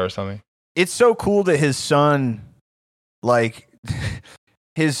 now. years ago or something. It's so cool that his son, like, I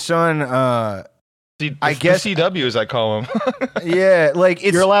guess CW, as I call him. Yeah, like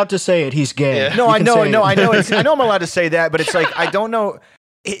you're allowed to say it. He's gay. Yeah. No, I know. I know I'm allowed to say that, but it's like I don't know.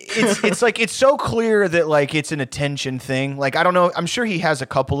 It's like it's so clear that like it's an attention thing. Like I don't know. I'm sure he has a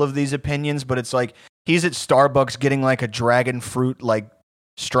couple of these opinions, but it's like he's at Starbucks getting like a dragon fruit like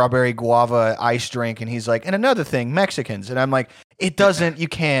strawberry guava ice drink, and he's like, and another thing, Mexicans, and I'm like, it doesn't. You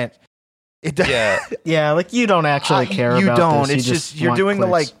can't. Yeah, like you don't actually care about don't. this. It's just you're doing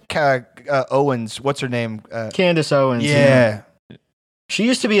clicks. The like Owens. What's her name? Candace Owens. Yeah. She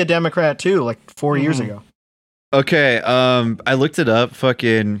used to be a Democrat too, like 4 years ago. Okay, I looked it up.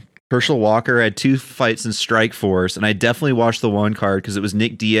 Fucking Herschel Walker had 2 fights in Strikeforce, and I definitely watched the one card because it was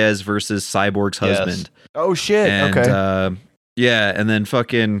Nick Diaz versus Cyborg's husband. Oh shit! And, okay. Yeah, and then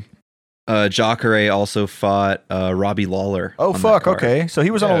fucking Jacare also fought Robbie Lawler. Oh fuck! Okay, so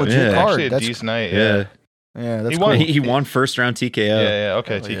he was on a legit card. Actually, that's a decent night. Yeah, that's cool. He won first round TKO. Yeah.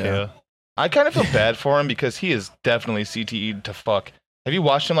 Okay, TKO. Yeah. I kind of feel bad for him because he is definitely CTE'd to fuck. Have you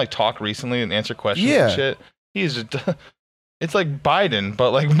watched him like talk recently and answer questions and shit? He's just, it's like Biden,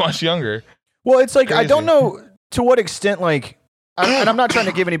 but like much younger. Well, it's like, crazy. I don't know to what extent, like, and I'm not trying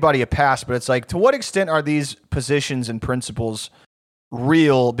to give anybody a pass, but it's like, to what extent are these positions and principles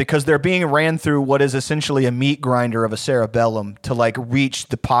real because they're being ran through what is essentially a meat grinder of a cerebellum to like reach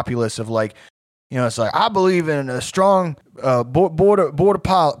the populace of like, you know, it's like, I believe in a strong border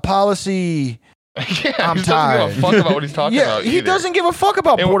policy. Yeah, I'm he tired. Doesn't give a fuck about what he's talking about. He doesn't give a fuck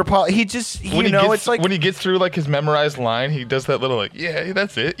about border policy. He just, it's like when he gets through like his memorized line, he does that little like, yeah,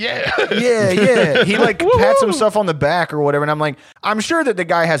 that's it, yeah. He like pats himself on the back or whatever, and I'm like, I'm sure that the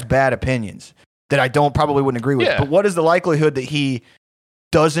guy has bad opinions that I probably wouldn't agree with. But what is the likelihood that he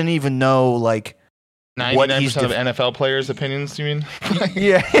doesn't even know like 99% of NFL players' opinions, you mean?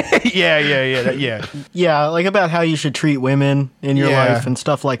 Yeah, like about how you should treat women in your life and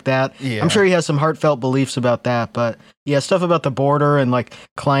stuff like that. Yeah. I'm sure he has some heartfelt beliefs about that, but yeah, stuff about the border and like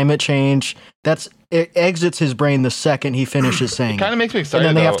climate change, it exits his brain the second he finishes saying it. Kind of makes me excited.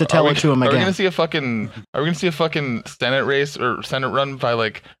 And then they have to tell it to him again. Are we gonna see a fucking Senate race or Senate run by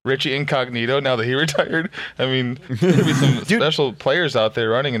like Richie Incognito now that he retired? I mean, there's gonna be some special players out there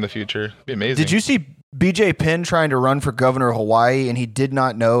running in the future. It'd be amazing. Did you see BJ Penn trying to run for governor of Hawaii, and he did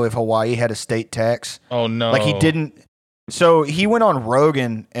not know if Hawaii had a state tax? Oh no! Like he didn't. So he went on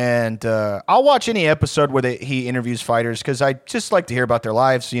Rogan, and I'll watch any episode where he interviews fighters because I just like to hear about their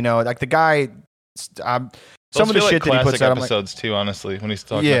lives. You know, like the guy. Some of the shit that he puts out, episodes too. Honestly, when he's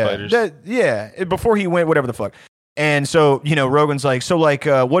talking to fighters, before he went, whatever the fuck. And so, you know, Rogan's like,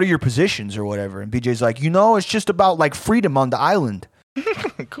 what are your positions or whatever? And BJ's like, it's just about like freedom on the island.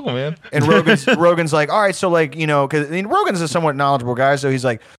 Cool, man. And Rogan's like, all right, so like, you know, because Rogan's a somewhat knowledgeable guy, so he's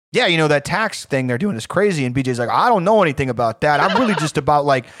like, yeah, you know, that tax thing they're doing is crazy. And BJ's like, I don't know anything about that. I'm really just about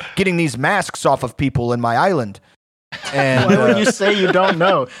like getting these masks off of people in my island. And why would you say you don't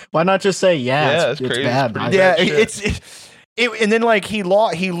know? Why not just say it's bad? And then like he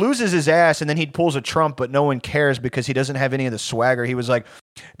loses his ass, and then he pulls a Trump, but no one cares because he doesn't have any of the swagger. He was like,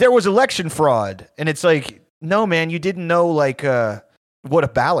 there was election fraud, and it's like, no, man, you didn't know like what a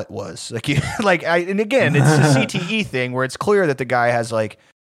ballot was. Like and again, it's a CTE thing where it's clear that the guy has like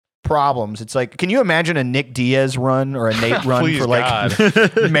problems. It's like, can you imagine a Nick Diaz run or a Nate run for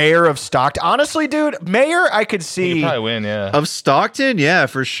like mayor of Stockton? Honestly, dude, mayor, I could see. He could probably win, yeah. Of Stockton, yeah,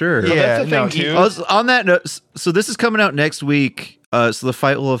 for sure. Yeah, that's the thing too. On that note, so this is coming out next week. So the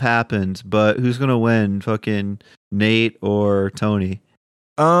fight will have happened, but who's gonna win? Fucking Nate or Tony?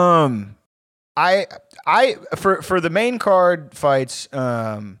 I for the main card fights,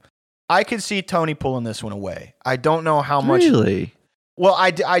 I could see Tony pulling this one away. I don't know how much. Really? Well,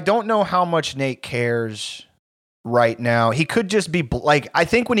 I don't know how much Nate cares right now. He could just be like, I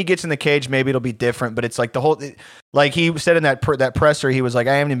think when he gets in the cage, maybe it'll be different. But it's like the whole, like he said in that presser, he was like,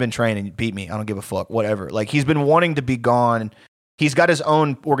 I haven't even been training. You beat me. I don't give a fuck. Whatever. Like he's been wanting to be gone. He's got his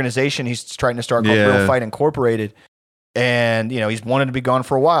own organization. He's trying to start called Real Fight Incorporated. And, he's wanted to be gone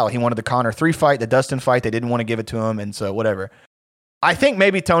for a while. He wanted the Conor 3 fight, the Dustin fight. They didn't want to give it to him. And so whatever. I think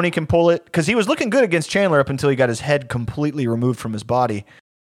maybe Tony can pull it because he was looking good against Chandler up until he got his head completely removed from his body.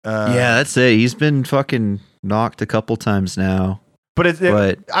 Yeah, that's it. He's been fucking knocked a couple times now. But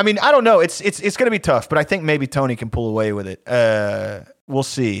I mean, I don't know. It's going to be tough, but I think maybe Tony can pull away with it. We'll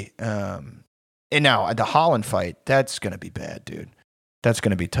see. And now the Holland fight, that's going to be bad, dude. That's going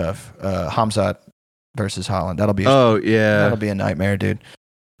to be tough. Hamzat versus Holland. That'll be a nightmare, dude.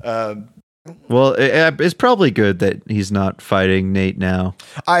 Well, it's probably good that he's not fighting Nate now.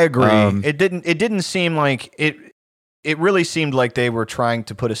 I agree. It didn't seem like it. It really seemed like they were trying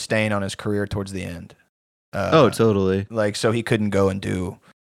to put a stain on his career towards the end. Totally. Like, so he couldn't go and do,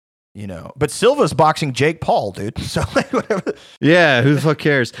 But Silva's boxing Jake Paul, dude. So, like, whatever. Yeah, who the fuck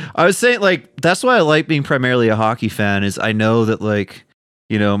cares? I was saying, like, that's why I like being primarily a hockey fan, is I know that, like,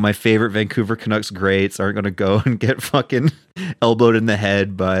 my favorite Vancouver Canucks greats aren't going to go and get fucking elbowed in the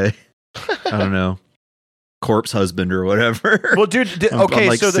head by, I don't know, corpse husband or whatever. Well, dude, okay,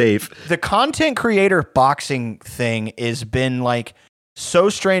 like, so safe. The content creator boxing thing has been like so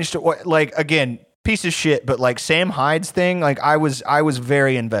strange to like, again, piece of shit, but like Sam Hyde's thing, like I was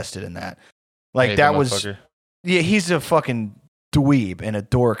very invested in that. Like that was, yeah, he's a fucking dweeb and a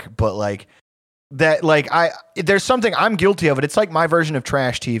dork, but like that, like there's something I'm guilty of it. It's like my version of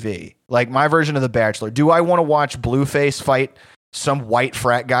trash TV, like my version of The Bachelor. Do I want to watch Blueface fight some white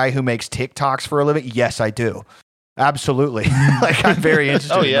frat guy who makes TikToks for a living? Yes, I do. Absolutely. Like I'm very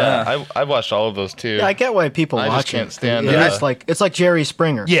interested. Oh yeah, I watched all of those too. Yeah, I get why people watch just can't it. stand it's like Jerry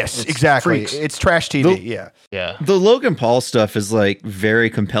Springer. Yes, exactly. Freaks. It's trash TV. Yeah. The Logan Paul stuff is like very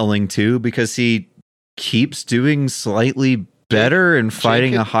compelling too, because he keeps doing slightly better and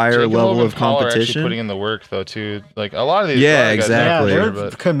fighting a higher level of competition. Putting in the work though too. Like a lot of these. Exactly. Yeah,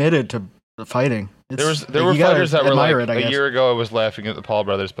 they're committed to fighting. There were fighters that were like a year ago. I was laughing at the Paul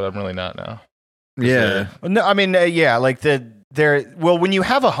brothers, but I'm really not now. Yeah. No, I mean, like when you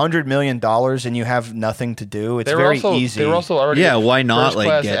have $100 million and you have nothing to do, it's very easy. They were also already why not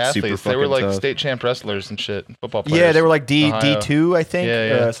like get athletes. super fucking They were like tough. state champ wrestlers and shit, football players. Yeah, they were like D2, I think,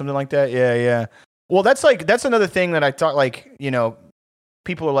 Yeah. something like that. Yeah. Well, that's another thing that I thought, like,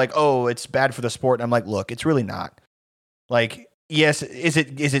 people are like, oh, it's bad for the sport. And I'm like, look, it's really not. Like, yes, is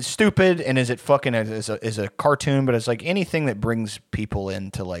it stupid and is it fucking is a cartoon? But it's like anything that brings people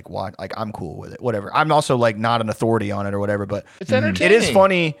in to like watch. Like I'm cool with it. Whatever. I'm also like not an authority on it or whatever. But it's entertaining. It is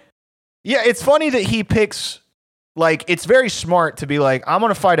funny. Yeah, it's funny that he picks. Like it's very smart to be like, I'm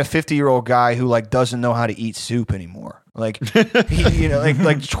gonna fight a 50-year-old guy who like doesn't know how to eat soup anymore. Like he,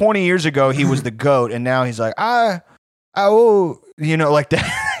 like 20 years ago he was the GOAT, and now he's like like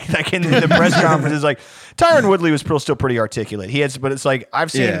that. Like in the press conferences, like Tyron Woodley was still pretty articulate. But it's like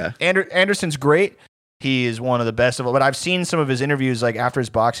I've seen Anderson's great. He is one of the best of all. But I've seen some of his interviews like after his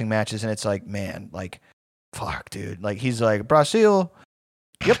boxing matches, and it's like, man, like fuck, dude. Like he's like Brazil.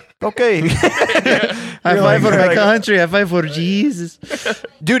 Yep. Okay. High five for my country. High five for Jesus.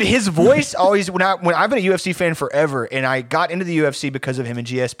 Dude, his voice always. When I've been a UFC fan forever, and I got into the UFC because of him in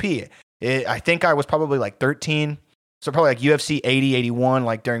GSP. I think I was probably like 13. So probably like UFC 80, 81,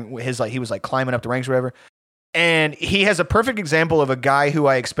 like during his, like he was like climbing up the ranks or whatever. And he has a perfect example of a guy who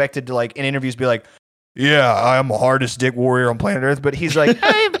I expected to like in interviews be like, yeah, I'm the hardest dick warrior on planet Earth. But he's like,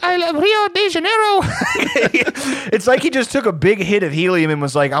 I love Rio de Janeiro. It's like he just took a big hit of helium and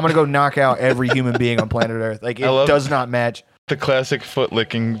was like, I'm going to go knock out every human being on planet Earth. Like it does not match. The classic foot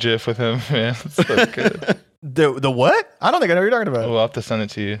licking gif with him, man. It's so good. The what? I don't think I know what you're talking about. We'll have to send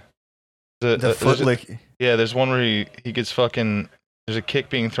it to you. The foot lick. Yeah, there's one where he gets fucking. There's a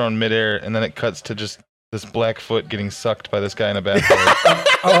kick being thrown midair, and then it cuts to just this black foot getting sucked by this guy in a bathtub.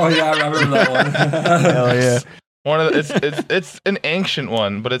 Oh yeah, I remember that one. Hell yeah! It's an ancient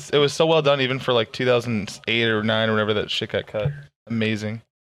one, but it was so well done even for like 2008 or 9 or whenever that shit got cut. Amazing.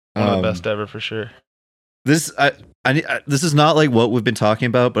 One of the best ever for sure. This is not like what we've been talking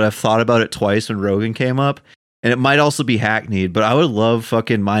about, but I've thought about it twice when Rogan came up, and it might also be hackneyed, but I would love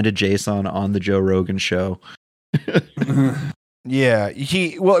fucking Minded Jason on the Joe Rogan show. Yeah,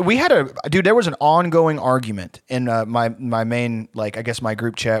 we had there was an ongoing argument in my main, like, I guess my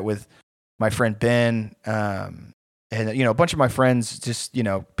group chat with my friend Ben, and a bunch of my friends, just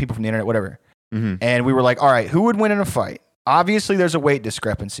people from the internet, whatever. Mm-hmm. And we were like, all right, who would win in a fight? Obviously, there's a weight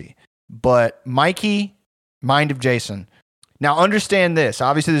discrepancy, but Mikey, Mind of Jason. Now, understand this.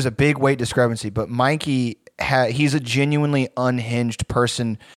 Obviously, there's a big weight discrepancy, but Mikey, he's a genuinely unhinged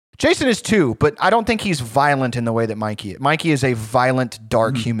person. Jason is too, but I don't think he's violent in the way that Mikey is. Mikey is a violent,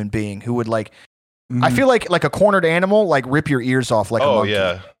 dark human being who would I feel like a cornered animal, like rip your ears off like a monkey.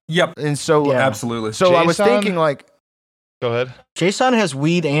 Yeah. Yep. And so, absolutely. So I was thinking go ahead. Jason has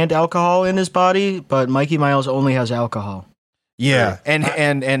weed and alcohol in his body, but Mikey Miles only has alcohol. Yeah, and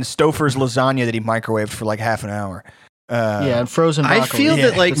Stouffer's lasagna that he microwaved for like half an hour. And frozen broccoli. I feel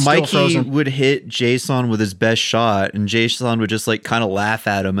that Mikey would hit Jason with his best shot, and Jason would just kind of laugh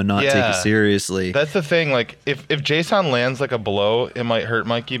at him and not take it seriously. That's the thing. Like if Jason lands like a blow, it might hurt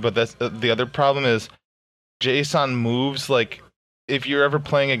Mikey. But that's the other problem is Jason moves like if you're ever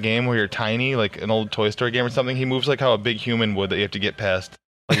playing a game where you're tiny, like an old Toy Story game or something. He moves like how a big human would that you have to get past,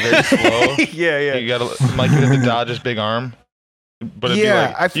 like very slow. Yeah. You gotta Mikey has to dodge his big arm. But it'd be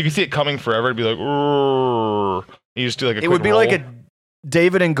like, you can see it coming forever. It'd be like, you just do like a quick It would be roll. like a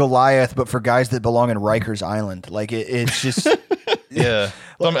David and Goliath, but for guys that belong in Rikers Island. Like it's just yeah.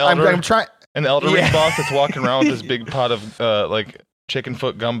 I'm trying an elderly boss that's walking around with this big pot of like chicken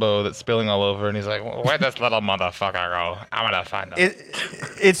foot gumbo that's spilling all over, and he's like, "Where'd this little motherfucker go? I'm gonna find him."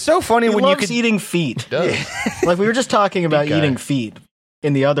 It's so funny he when loves you could eating feet. Like we were just talking about eating feet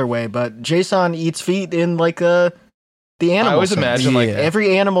in the other way, but Jason eats feet in like the animal. I always imagine like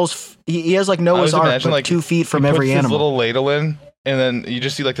every animal's he has like Noah's Ark, but 2 feet from every animal. He puts his little ladle in, and then you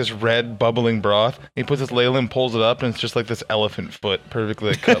just see like this red bubbling broth. He puts this ladle in, pulls it up, and it's just like this elephant foot,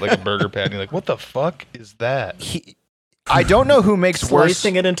 perfectly cut like a burger patty. You're like, what the fuck is that? I don't know who makes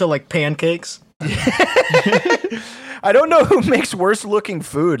slicing it into like pancakes. I don't know who makes worse looking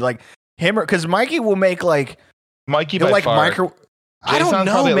food, like him or because Mikey will make like Mikey by far. Jason I don't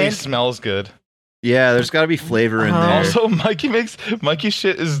know, man. At least smells good. Yeah, there's got to be flavor in there. Also, Mikey's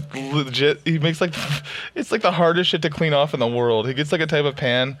shit is legit. He makes like it's like the hardest shit to clean off in the world. He gets like a type of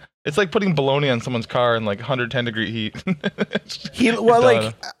pan. It's like putting bologna on someone's car in like 110 degree heat.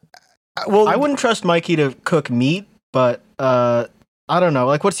 I wouldn't trust Mikey to cook meat, but I don't know.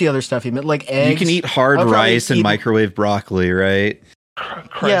 Like, what's the other stuff he made? Like eggs. You can eat hard rice and microwave broccoli, right?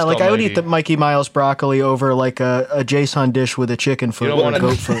 Yeah, like I would eat the Mikey Miles broccoli over like a Jason dish with a chicken foot or a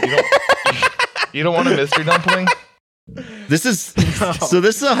goat foot. You don't want a mystery dumpling? This is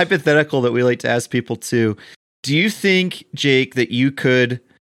a hypothetical that we like to ask people too. Do you think, Jake, that you could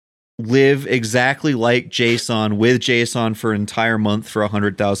live exactly like Jason with Jason for an entire month for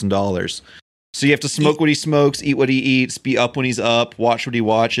 $100,000? So you have to smoke what he smokes, eat what he eats, be up when he's up, watch what he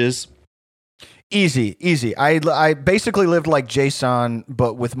watches. Easy. I basically lived like Jason,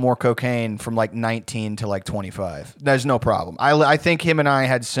 but with more cocaine from like 19 to like 25. There's no problem. I think him and I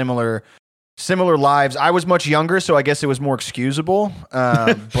had similar lives. I was much younger, so I guess it was more excusable.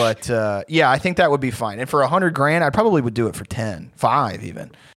 But I think that would be fine. And for $100,000, I probably would do it for 5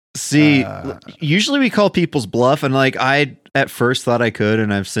 even. See, usually we call people's bluff, and like I at first thought I could,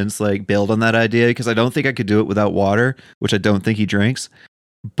 and I've since like bailed on that idea because I don't think I could do it without water, which I don't think he drinks.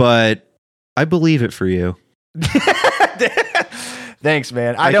 But I believe it for you. Thanks,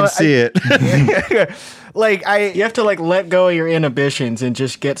 man. I can see it. You have to like let go of your inhibitions and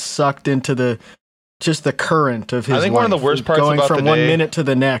just get sucked into the current of his life. I think one of the worst parts going about from the one day minute to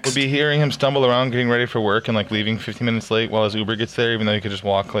the next would be hearing him stumble around getting ready for work and like leaving 15 minutes late while his Uber gets there, even though he could just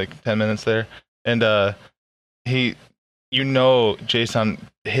walk like 10 minutes there. And Jason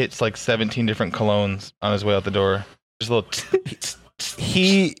hits like 17 different colognes on his way out the door. Just a little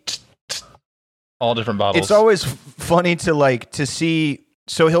all different bottles. It's always funny to see.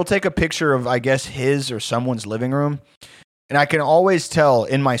 So he'll take a picture of, I guess, his or someone's living room. And I can always tell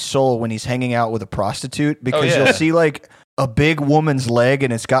in my soul when he's hanging out with a prostitute because you'll see like a big woman's leg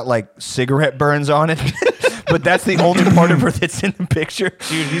and it's got like cigarette burns on it. But that's the only part of her that's in the picture.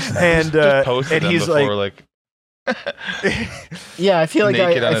 Dude, he's just posted them before, like yeah, I feel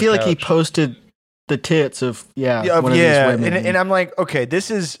like he posted the tits of one of these women. And I'm like, okay,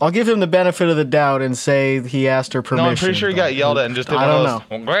 this is. I'll give him the benefit of the doubt and say he asked her permission. No, I'm pretty sure he got yelled at and just did I don't know.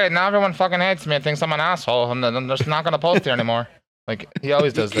 Well, great, now everyone fucking hates me and thinks I'm an asshole, and I'm just not gonna post here anymore. Like he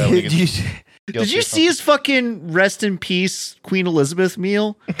always does that. Did you see his fucking rest in peace Queen Elizabeth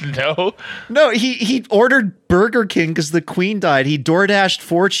meal? No, he ordered Burger King because the Queen died. He DoorDashed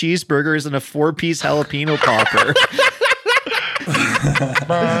 4 cheeseburgers and a 4-piece jalapeno popper.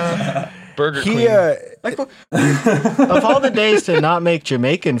 Burger Queen. Of all the days to not make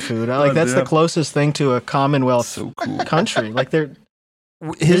Jamaican food, that's the closest thing to a Commonwealth country. Like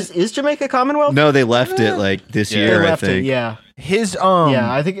is Jamaica Commonwealth? No, they left it like this year. I think. His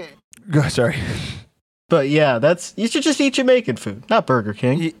I think. Sorry. But yeah, you should just eat Jamaican food, not Burger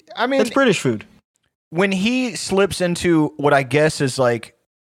King. I mean, it's British food. When he slips into what I guess is like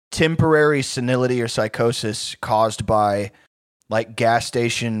temporary senility or psychosis caused by like gas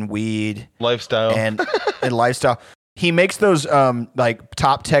station weed lifestyle and lifestyle, he makes those like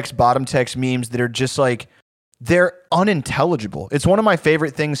top text, bottom text memes that are just like they're unintelligible. It's one of my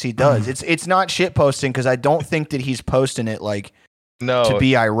favorite things he does. It's not shit posting because I don't think that he's posting it like. No. To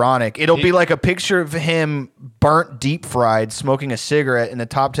be ironic. It'll be like a picture of him burnt deep fried smoking a cigarette, and the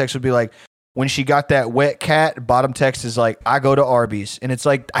top text would be like, when she got that wet cat, bottom text is like, I go to Arby's. And it's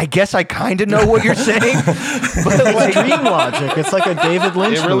like, I guess I kind of know what you're saying. But it's dream logic. It's like a David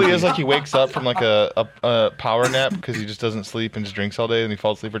Lynch It really movie. is like he wakes up from like a power nap because he just doesn't sleep and just drinks all day, and he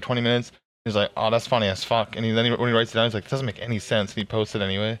falls asleep for 20 minutes. He's like, oh, that's funny as fuck. And when he writes it down, he's like, it doesn't make any sense. And he posts it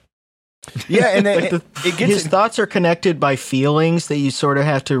anyway. Yeah, and then his thoughts are connected by feelings that you sort of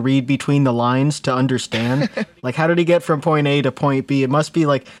have to read between the lines to understand. Like, how did he get from point A to point B? It must be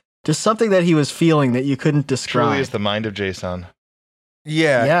like just something that he was feeling that you couldn't describe. Truly is the mind of Jason.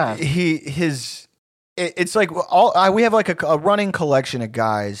 Yeah. It's like we have like a running collection of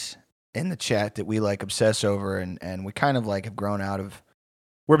guys in the chat that we like obsess over, and we kind of like have grown out of.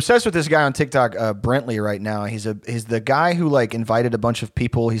 We're obsessed with this guy on TikTok, Brentley, right now. He's the guy who like invited a bunch of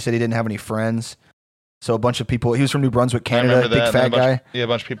people. He said he didn't have any friends, so a bunch of people. He was from New Brunswick, Canada. Big fat guy. Yeah, a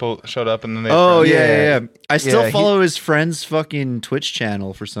bunch of people showed up, and then they. Oh yeah. I still follow his friend's fucking Twitch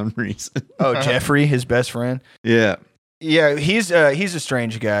channel for some reason. Oh, Jeffrey, his best friend. Yeah. He's a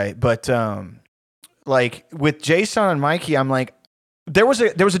strange guy, but like with Jason and Mikey, I'm like, there was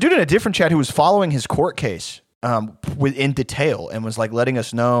a dude in a different chat who was following his court case. In detail and was like letting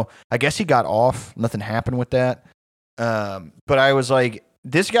us know. I guess he got off. Nothing happened with that. But I was like,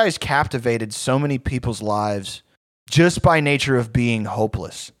 this guy's captivated so many people's lives just by nature of being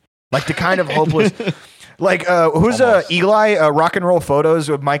hopeless. Like the kind of hopeless. Like who's Eli? Rock and Roll Photos.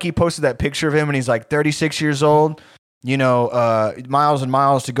 Mikey posted that picture of him, and he's like 36 years old. You know, miles and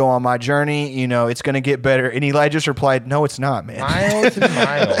miles to go on my journey. You know, it's gonna get better. And Eli just replied, "No, it's not, man." Miles and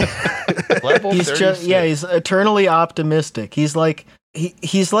miles. Level he's 36. he's eternally optimistic. He's like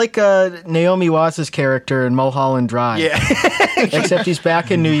Naomi Watts' character in Mulholland Drive. Yeah. Except he's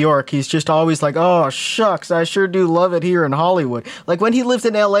back in New York. He's just always like, oh, shucks, I sure do love it here in Hollywood. Like when he lived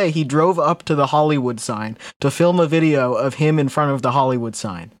in LA, he drove up to the Hollywood sign to film a video of him in front of the Hollywood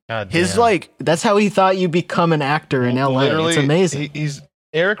sign. That's how he thought you become an actor in LA. Literally, it's amazing.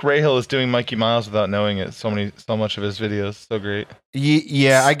 Eric Rahill is doing Mikey Miles without knowing it. So much of his videos, so great.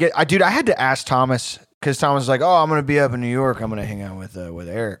 Yeah, I had to ask Thomas because Thomas was like, "Oh, I'm gonna be up in New York. I'm gonna hang out with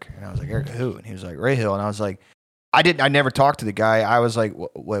Eric." And I was like, "Eric who?" And he was like, "Rahill." And I was like, I never talked to the guy. I was like,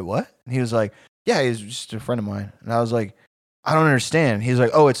 "Wait, what?" And he was like, "Yeah, he's just a friend of mine." And I was like, "I don't understand." He's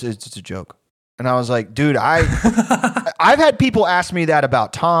like, "Oh, it's a joke." And I was like, "Dude, I've had people ask me that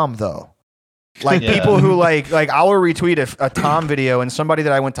about Tom though." Like people who like I will retweet a Tom video, and somebody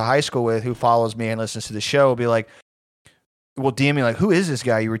that I went to high school with who follows me and listens to the show will be like, will DM me like, "Who is this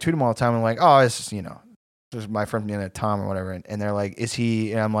guy? You retweet him all the time." And I'm like, "Oh, it's just, this is my friend from the internet, Tom or whatever." And they're like, "Is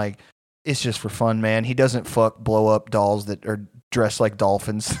he?" And I'm like, "It's just for fun, man. He doesn't blow up dolls that are dressed like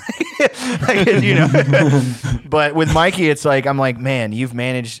dolphins." But with Mikey, it's like I'm like, man, you've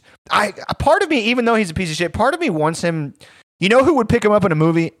managed. A part of me, even though he's a piece of shit, part of me wants him. You know who would pick him up in a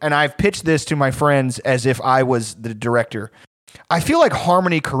movie? And I've pitched this to my friends as if I was the director. I feel like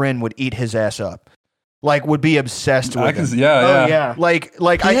Harmony Korine would eat his ass up. Like, would be obsessed with him. Yeah. Oh, yeah. Like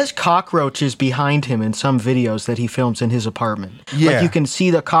he has cockroaches behind him in some videos that he films in his apartment. Yeah. Like, you can see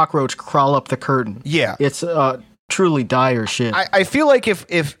the cockroach crawl up the curtain. Yeah. It's truly dire shit. I feel like if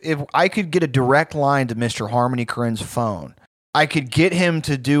I could get a direct line to Mr. Harmony Korine's phone, I could get him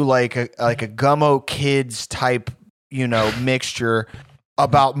to do like a Gummo Kids type, mixture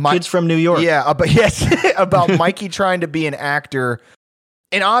about Kids from New York. Yeah, about Mikey trying to be an actor.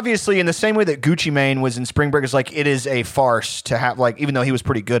 And obviously, in the same way that Gucci Mane was in Spring Breakers, like it is a farce to have, like, even though he was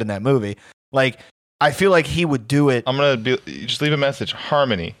pretty good in that movie, like I feel like he would do it. I'm going to just leave a message.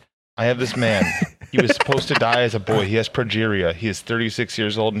 Harmony. I have this man. He was supposed to die as a boy. He has progeria. He is 36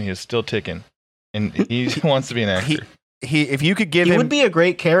 years old and he is still ticking. And he wants to be an actor. If you could give him... He would be a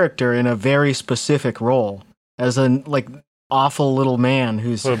great character in a very specific role. As an, awful little man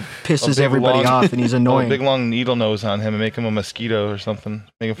who pisses everybody off and he's annoying. A big long needle nose on him and make him a mosquito or something.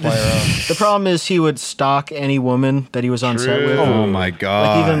 Make him fly around. The problem is he would stalk any woman that he was on set with. Oh my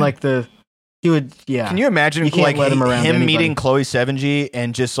God. He would, yeah. Can you imagine you can't let him around him anybody. meeting Chloe Sevigny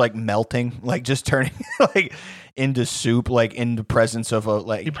and just melting, just turning into soup, in the presence of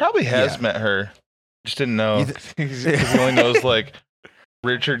a He probably has met her. Just didn't know. He only knows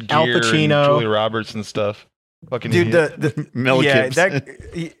Richard Gere Al Pacino, and Julia Roberts and stuff. Fucking dude, idiot. Mel Gibson.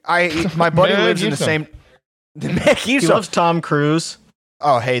 My buddy lives in the same. He loves Tom Cruise.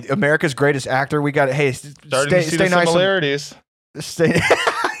 Oh, hey, America's Greatest Actor. We got it. Hey, stay nice. Similarities. Stay.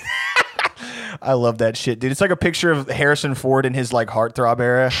 I love that shit, dude. It's like a picture of Harrison Ford in his heartthrob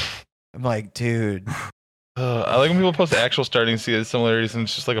era. I'm like, dude. I like when people post actual starting similarities and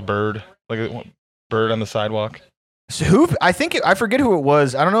it's just like a bird, a bird on the sidewalk. So I forget who it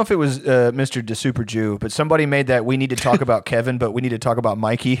was. I don't know if it was Mr. De Super Jew, but somebody made that we need to talk about Kevin, but we need to talk about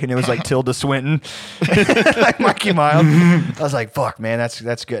Mikey, and it was Tilda Swinton, Mikey Miles. I was like, fuck, man,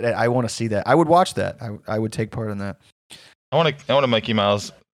 that's good. I want to see that. I would watch that. I would take part in that. I want a Mikey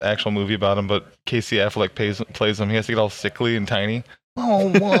Miles actual movie about him, but Casey Affleck plays him. He has to get all sickly and tiny. Oh,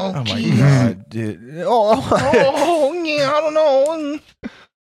 well, oh my God, dude. Oh, yeah, I don't know.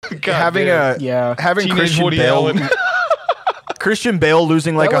 Having Teenage Christian Woody Bale, Allen. Christian Bale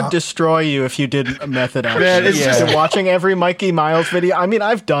losing that would destroy you if you did method action. Man, it's just watching every Mikey Miles video. I mean,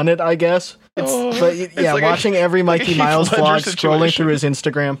 I've done it, I guess. Watching every Mikey Miles vlog, scrolling through his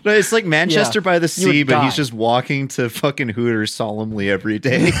Instagram. It's like Manchester by the Sea, but he's just walking to fucking Hooters solemnly every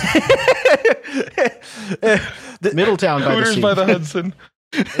day. Middletown by Hooters the Sea. by the Hudson.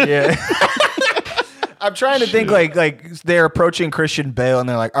 Yeah. I'm trying to think they're approaching Christian Bale and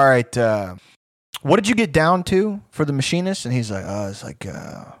they're like, all right, what did you get down to for The Machinist? And he's like, it's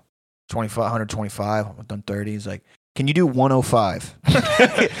 125. I've done 30. He's like, can you do 105?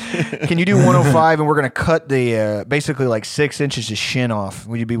 Can you do 105? And we're going to cut the basically 6 inches of shin off.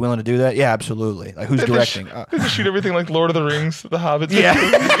 Would you be willing to do that? Yeah, absolutely. Who's directing? They shoot everything like Lord of the Rings, The Hobbit. Yeah.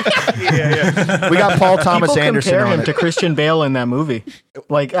 Yeah. We got Paul Thomas Anderson compare on him it. to Christian Bale in that movie.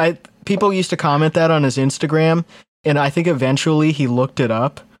 People used to comment that on his Instagram, and I think eventually he looked it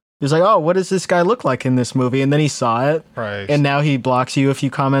up. He was like, oh, what does this guy look like in this movie? And then he saw it, right. And now he blocks you if you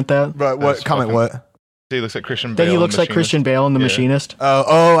comment that. But what? Comment what? He looks like Christian Bale. That he looks like Christian Bale in The Machinist.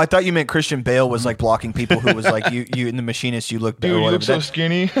 Oh, I thought you meant Christian Bale was blocking people who was you in The Machinist. You look, dude, you look so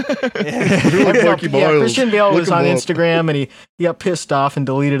skinny. Christian Bale was on Instagram and he got pissed off and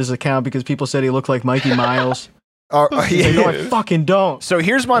deleted his account because people said he looked like Mikey Miles. No, I fucking don't. So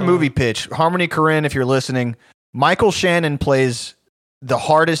here's my movie pitch. Harmony Korine, if you're listening, Michael Shannon plays the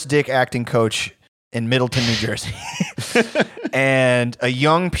hardest dick acting coach in Middleton, New Jersey. And a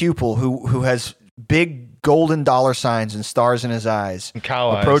young pupil who has big golden dollar signs and stars in his eyes and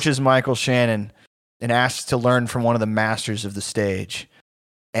approaches Michael Shannon and asks to learn from one of the masters of the stage.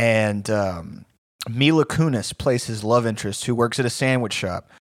 And Mila Kunis plays his love interest who works at a sandwich shop.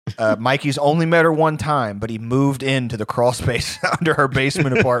 Mikey's only met her one time, but he moved into the crawl space under her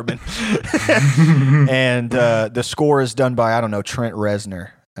basement apartment. And the score is done by, Trent Reznor.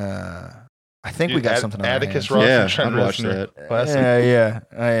 I think we got something on Atticus Ross and Trent Reznor.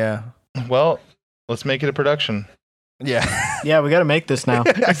 Yeah. Well, let's make it a production. Yeah. Yeah, we got to make this now.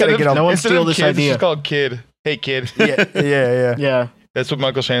 No one steal this idea. It's called Kid. Hey, Kid. Yeah. That's what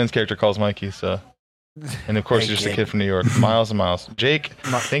Michael Shannon's character calls Mikey, so... And of course, he's just a kid from New York. Miles and miles. Jake,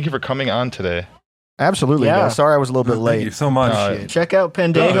 thank you for coming on today. Absolutely. Yeah. Sorry I was a little bit late. Thank you so much. Check out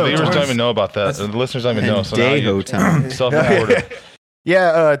Pendejo. The viewers don't even know about that. The listeners don't even know. So Pendejo Town. Self-reported.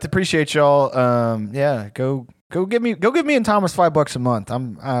 Yeah, to appreciate y'all. Go give me and Thomas $5 a month.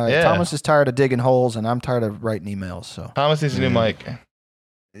 Thomas is tired of digging holes, and I'm tired of writing emails. So Thomas needs a new mic.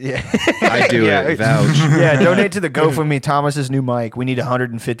 Yeah, I do it. Vouch. Yeah, donate to the GoFundMe. Thomas's new mic. We need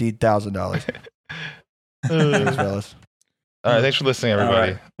 $150,000. Thanks, fellas. All right, thanks for listening,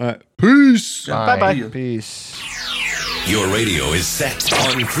 everybody. All right. Peace. Bye. Peace. Your radio is set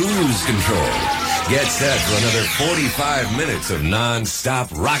on cruise control. Get set for another 45 minutes of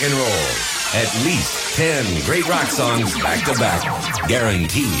non-stop rock and roll. At least 10 great rock songs back to back.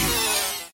 Guaranteed.